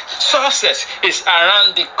that success is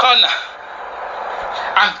around the corner.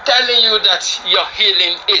 I'm telling you that your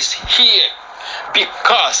healing is here.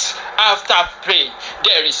 Because after pain,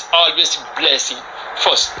 there is always blessing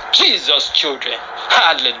for Jesus' children.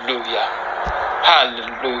 Hallelujah.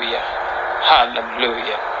 Hallelujah.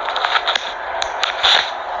 Hallelujah.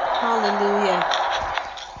 Hallelujah.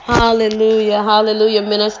 Hallelujah. Hallelujah,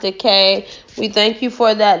 Minister K. We thank you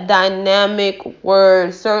for that dynamic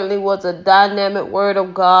word. Certainly was a dynamic word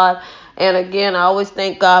of God. And again, I always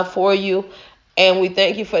thank God for you. And we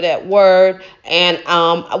thank you for that word. And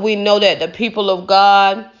we know that the people of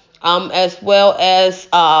God, as well as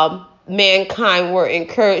mankind, were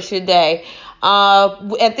encouraged today.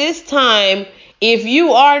 At this time, if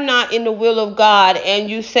you are not in the will of God and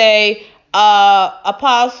you say,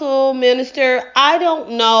 apostle, minister, I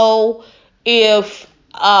don't know if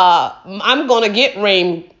I'm going to get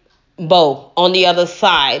rainbow on the other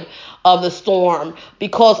side of the storm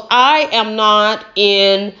because I am not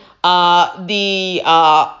in the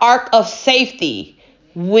ark of safety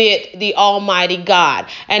with the Almighty God.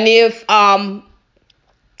 And if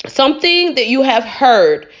something that you have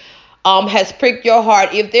heard has pricked your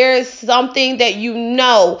heart, if there is something that you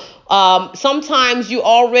know Sometimes you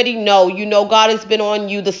already know. You know God has been on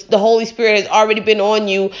you. The Holy Spirit has already been on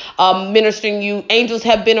you, ministering you. Angels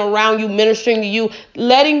have been around you, ministering to you,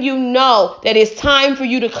 letting you know that it's time for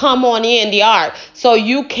you to come on in the ark so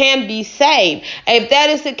you can be saved. If that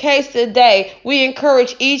is the case today, we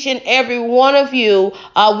encourage each and every one of you.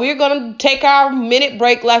 We're going to take our minute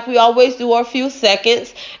break like we always do, or a few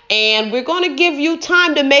seconds, and we're going to give you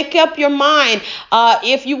time to make up your mind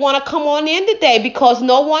if you want to come on in today, because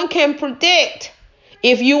no one can predict,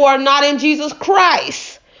 if you are not in Jesus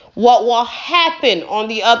Christ, what will happen on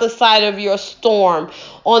the other side of your storm,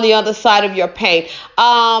 on the other side of your pain.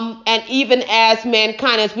 And even as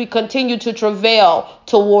mankind, as we continue to travail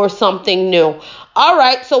towards something new. All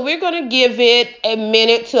right, so we're going to give it a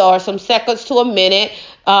minute to, or some seconds to a minute.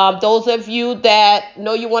 Those of you that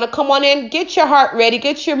know you want to come on in, get your heart ready,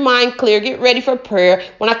 get your mind clear, get ready for prayer.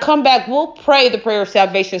 When I come back, we'll pray the prayer of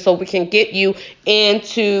salvation so we can get you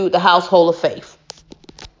into the household of faith.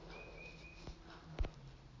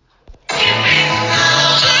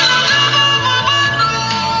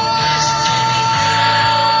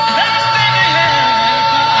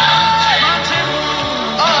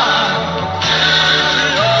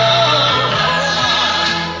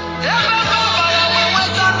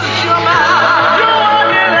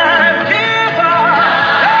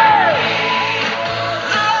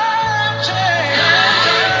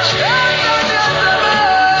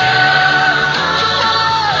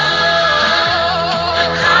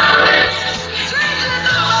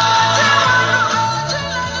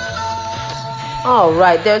 All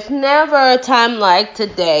right, there's never a time like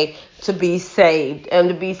today to be saved and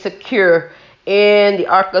to be secure in the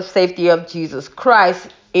ark of safety of Jesus Christ.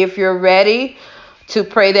 If you're ready to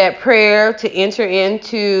pray that prayer, to enter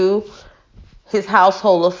into his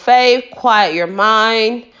household of faith, quiet your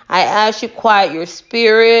mind. I ask you, quiet your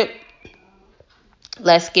spirit.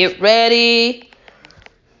 Let's get ready.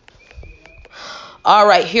 All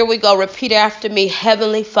right, here we go. Repeat after me.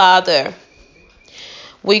 Heavenly Father,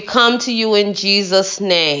 we come to you in Jesus'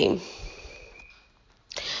 name.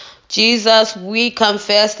 Jesus, we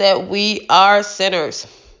confess that we are sinners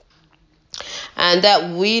and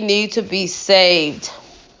that we need to be saved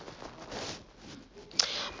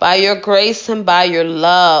by your grace and by your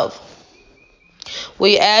love.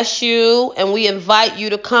 We ask you and we invite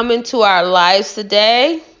you to come into our lives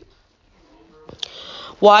today.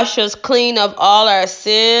 Wash us clean of all our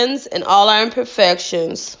sins and all our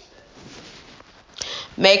imperfections.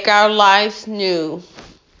 Make our lives new.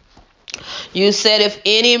 You said if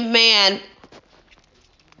any man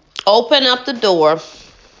open up the door,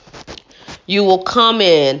 you will come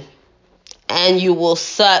in and you will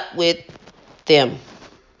sup with them.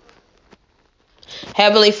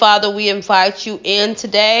 Heavenly Father, we invite you in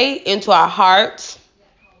today, into our hearts,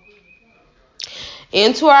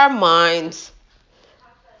 into our minds,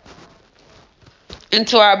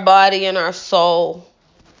 into our body and our soul.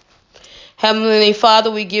 Heavenly Father,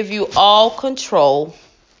 we give you all control.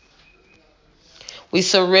 We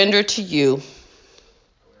surrender to you.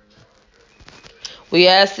 We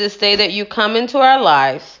ask this day that you come into our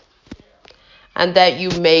lives and that you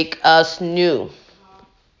make us new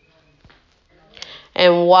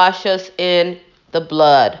and wash us in the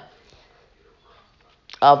blood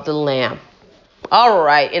of the Lamb. All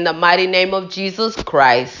right, in the mighty name of Jesus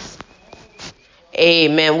Christ.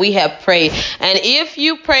 Amen. We have prayed. And if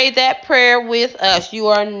you prayed that prayer with us, you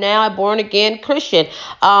are now a born-again Christian.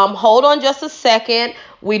 Hold on just a second.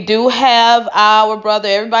 We do have our brother,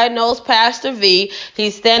 everybody knows Pastor V.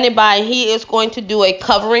 He's standing by and he is going to do a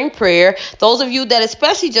covering prayer. Those of you that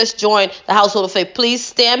especially just joined the household of faith, please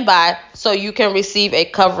stand by so you can receive a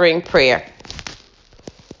covering prayer.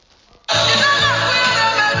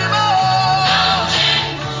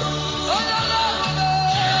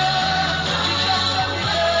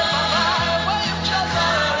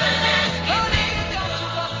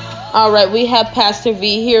 All right, we have Pastor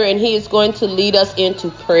V here, and he is going to lead us into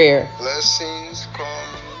prayer. Blessings come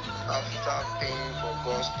after pain for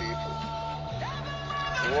God's people.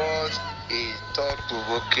 What a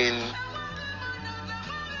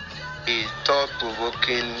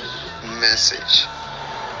thought-provoking message.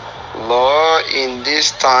 Lord, in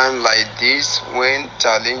this time like this, when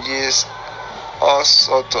challenges, all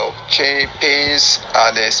sorts of pains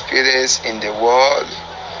are experienced in the world,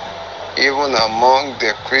 even among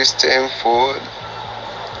the Christian folk,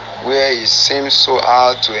 where it seems so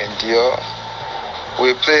hard to endure,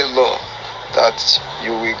 we pray, Lord, that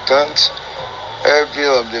you will grant every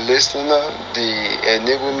of the listener the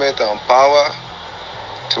enablement and power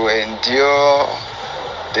to endure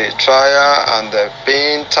the trial and the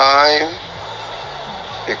pain time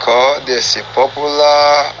because there's a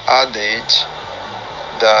popular adage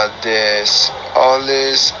that there's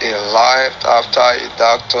always a life after a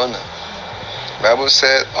dark tunnel. Bible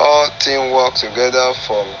said all things work together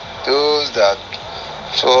for those that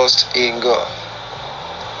trust in God,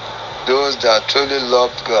 those that truly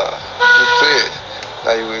love God. We pray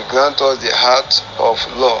that you will grant us the heart of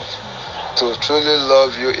love to truly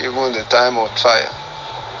love you even in the time of trial.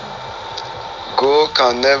 Gold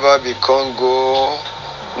can never become gold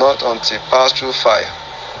not until pass through fire.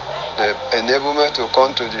 The enablement to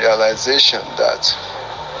come to the realization that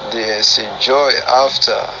there is a joy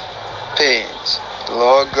after pain.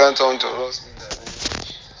 Lord, grant unto us in the name of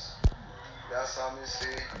Jesus. That psalmist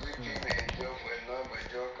said, weeping may endure for a night, but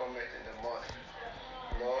joy cometh in the morning.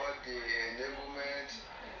 Lord, the enablement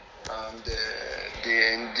and the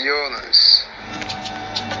endurance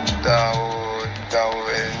that will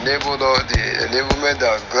enable us, the enablement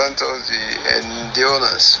that will grant us the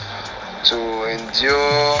endurance to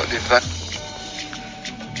endure the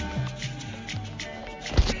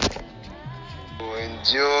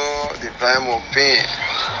time of pain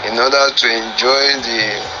in order to enjoy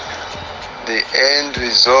the end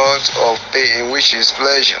result of pain, which is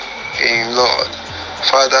pleasure in Lord.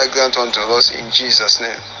 Father, grant unto us in Jesus'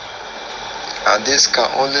 name. And this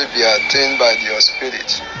can only be attained by your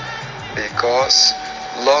Spirit, because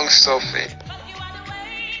long suffering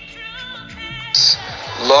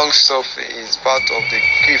is part of the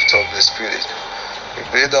gift of the Spirit. We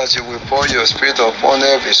pray that you will pour your Spirit upon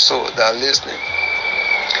every soul that is listening,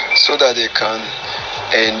 so that they can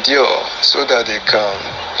endure, so that they can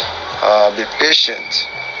be patient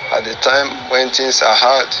at the time when things are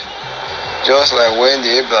hard. Just like when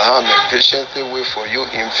the Abraham patiently wait for you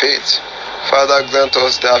in faith. Father, grant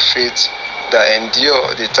us that faith that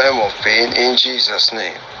endure the time of pain in Jesus'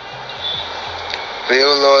 name. Pray, O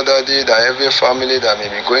Lord, that every family that may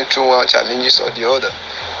be going through one challenges or the other,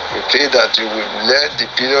 we pray that you will let the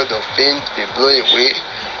period of pain be blown away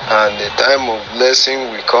and the time of blessing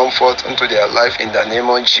will come forth into their life in the name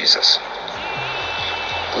of Jesus.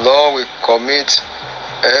 Lord, we commit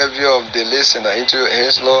every of the listener into your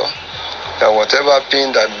hands, Lord, that whatever pain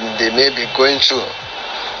that they may be going through,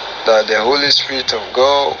 that the Holy Spirit of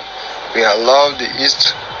God will allow the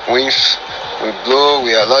east wind we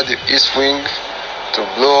allow the east wind to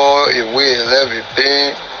blow away every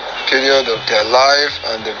pain period of their life,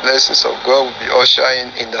 and the blessings of God will be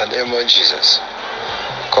ushered in the name of Jesus.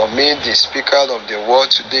 Commit the speaker of the word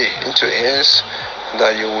today into your hands,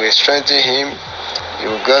 that you will strengthen him, you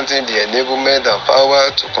will grant him the enablement and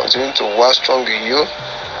power to continue to work strong in you,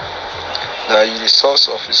 that the source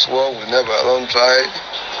of his word will never run dry,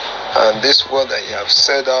 and this word that you have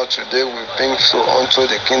said out today will bring flow unto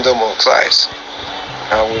the kingdom of Christ,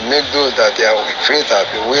 and will make those that they are with faith and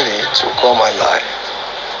be willing to come alive.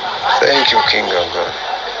 Thank you, King of God.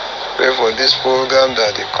 Pray for this program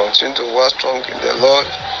that they continue to work strong in the Lord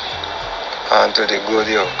and to the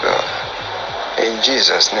glory of God. In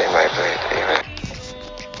Jesus' name I pray. Amen.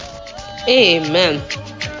 Amen.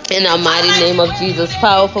 In the mighty name of Jesus.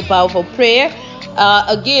 Powerful, powerful prayer.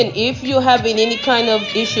 Again, if you're having any kind of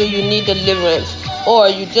issue, you need deliverance, or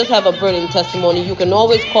you just have a burning testimony, you can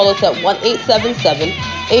always call us at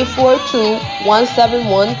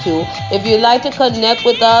 1-877-842-1712. If you'd like to connect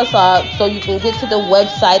with us, so you can get to the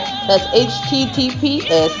website, that's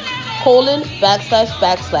https://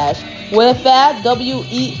 Welfare,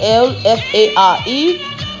 WELFARE,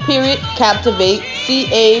 Captivate,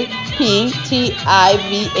 CAPTIVATE,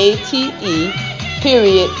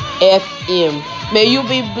 FM. May you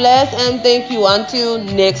be blessed, and thank you. Until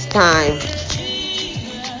next time.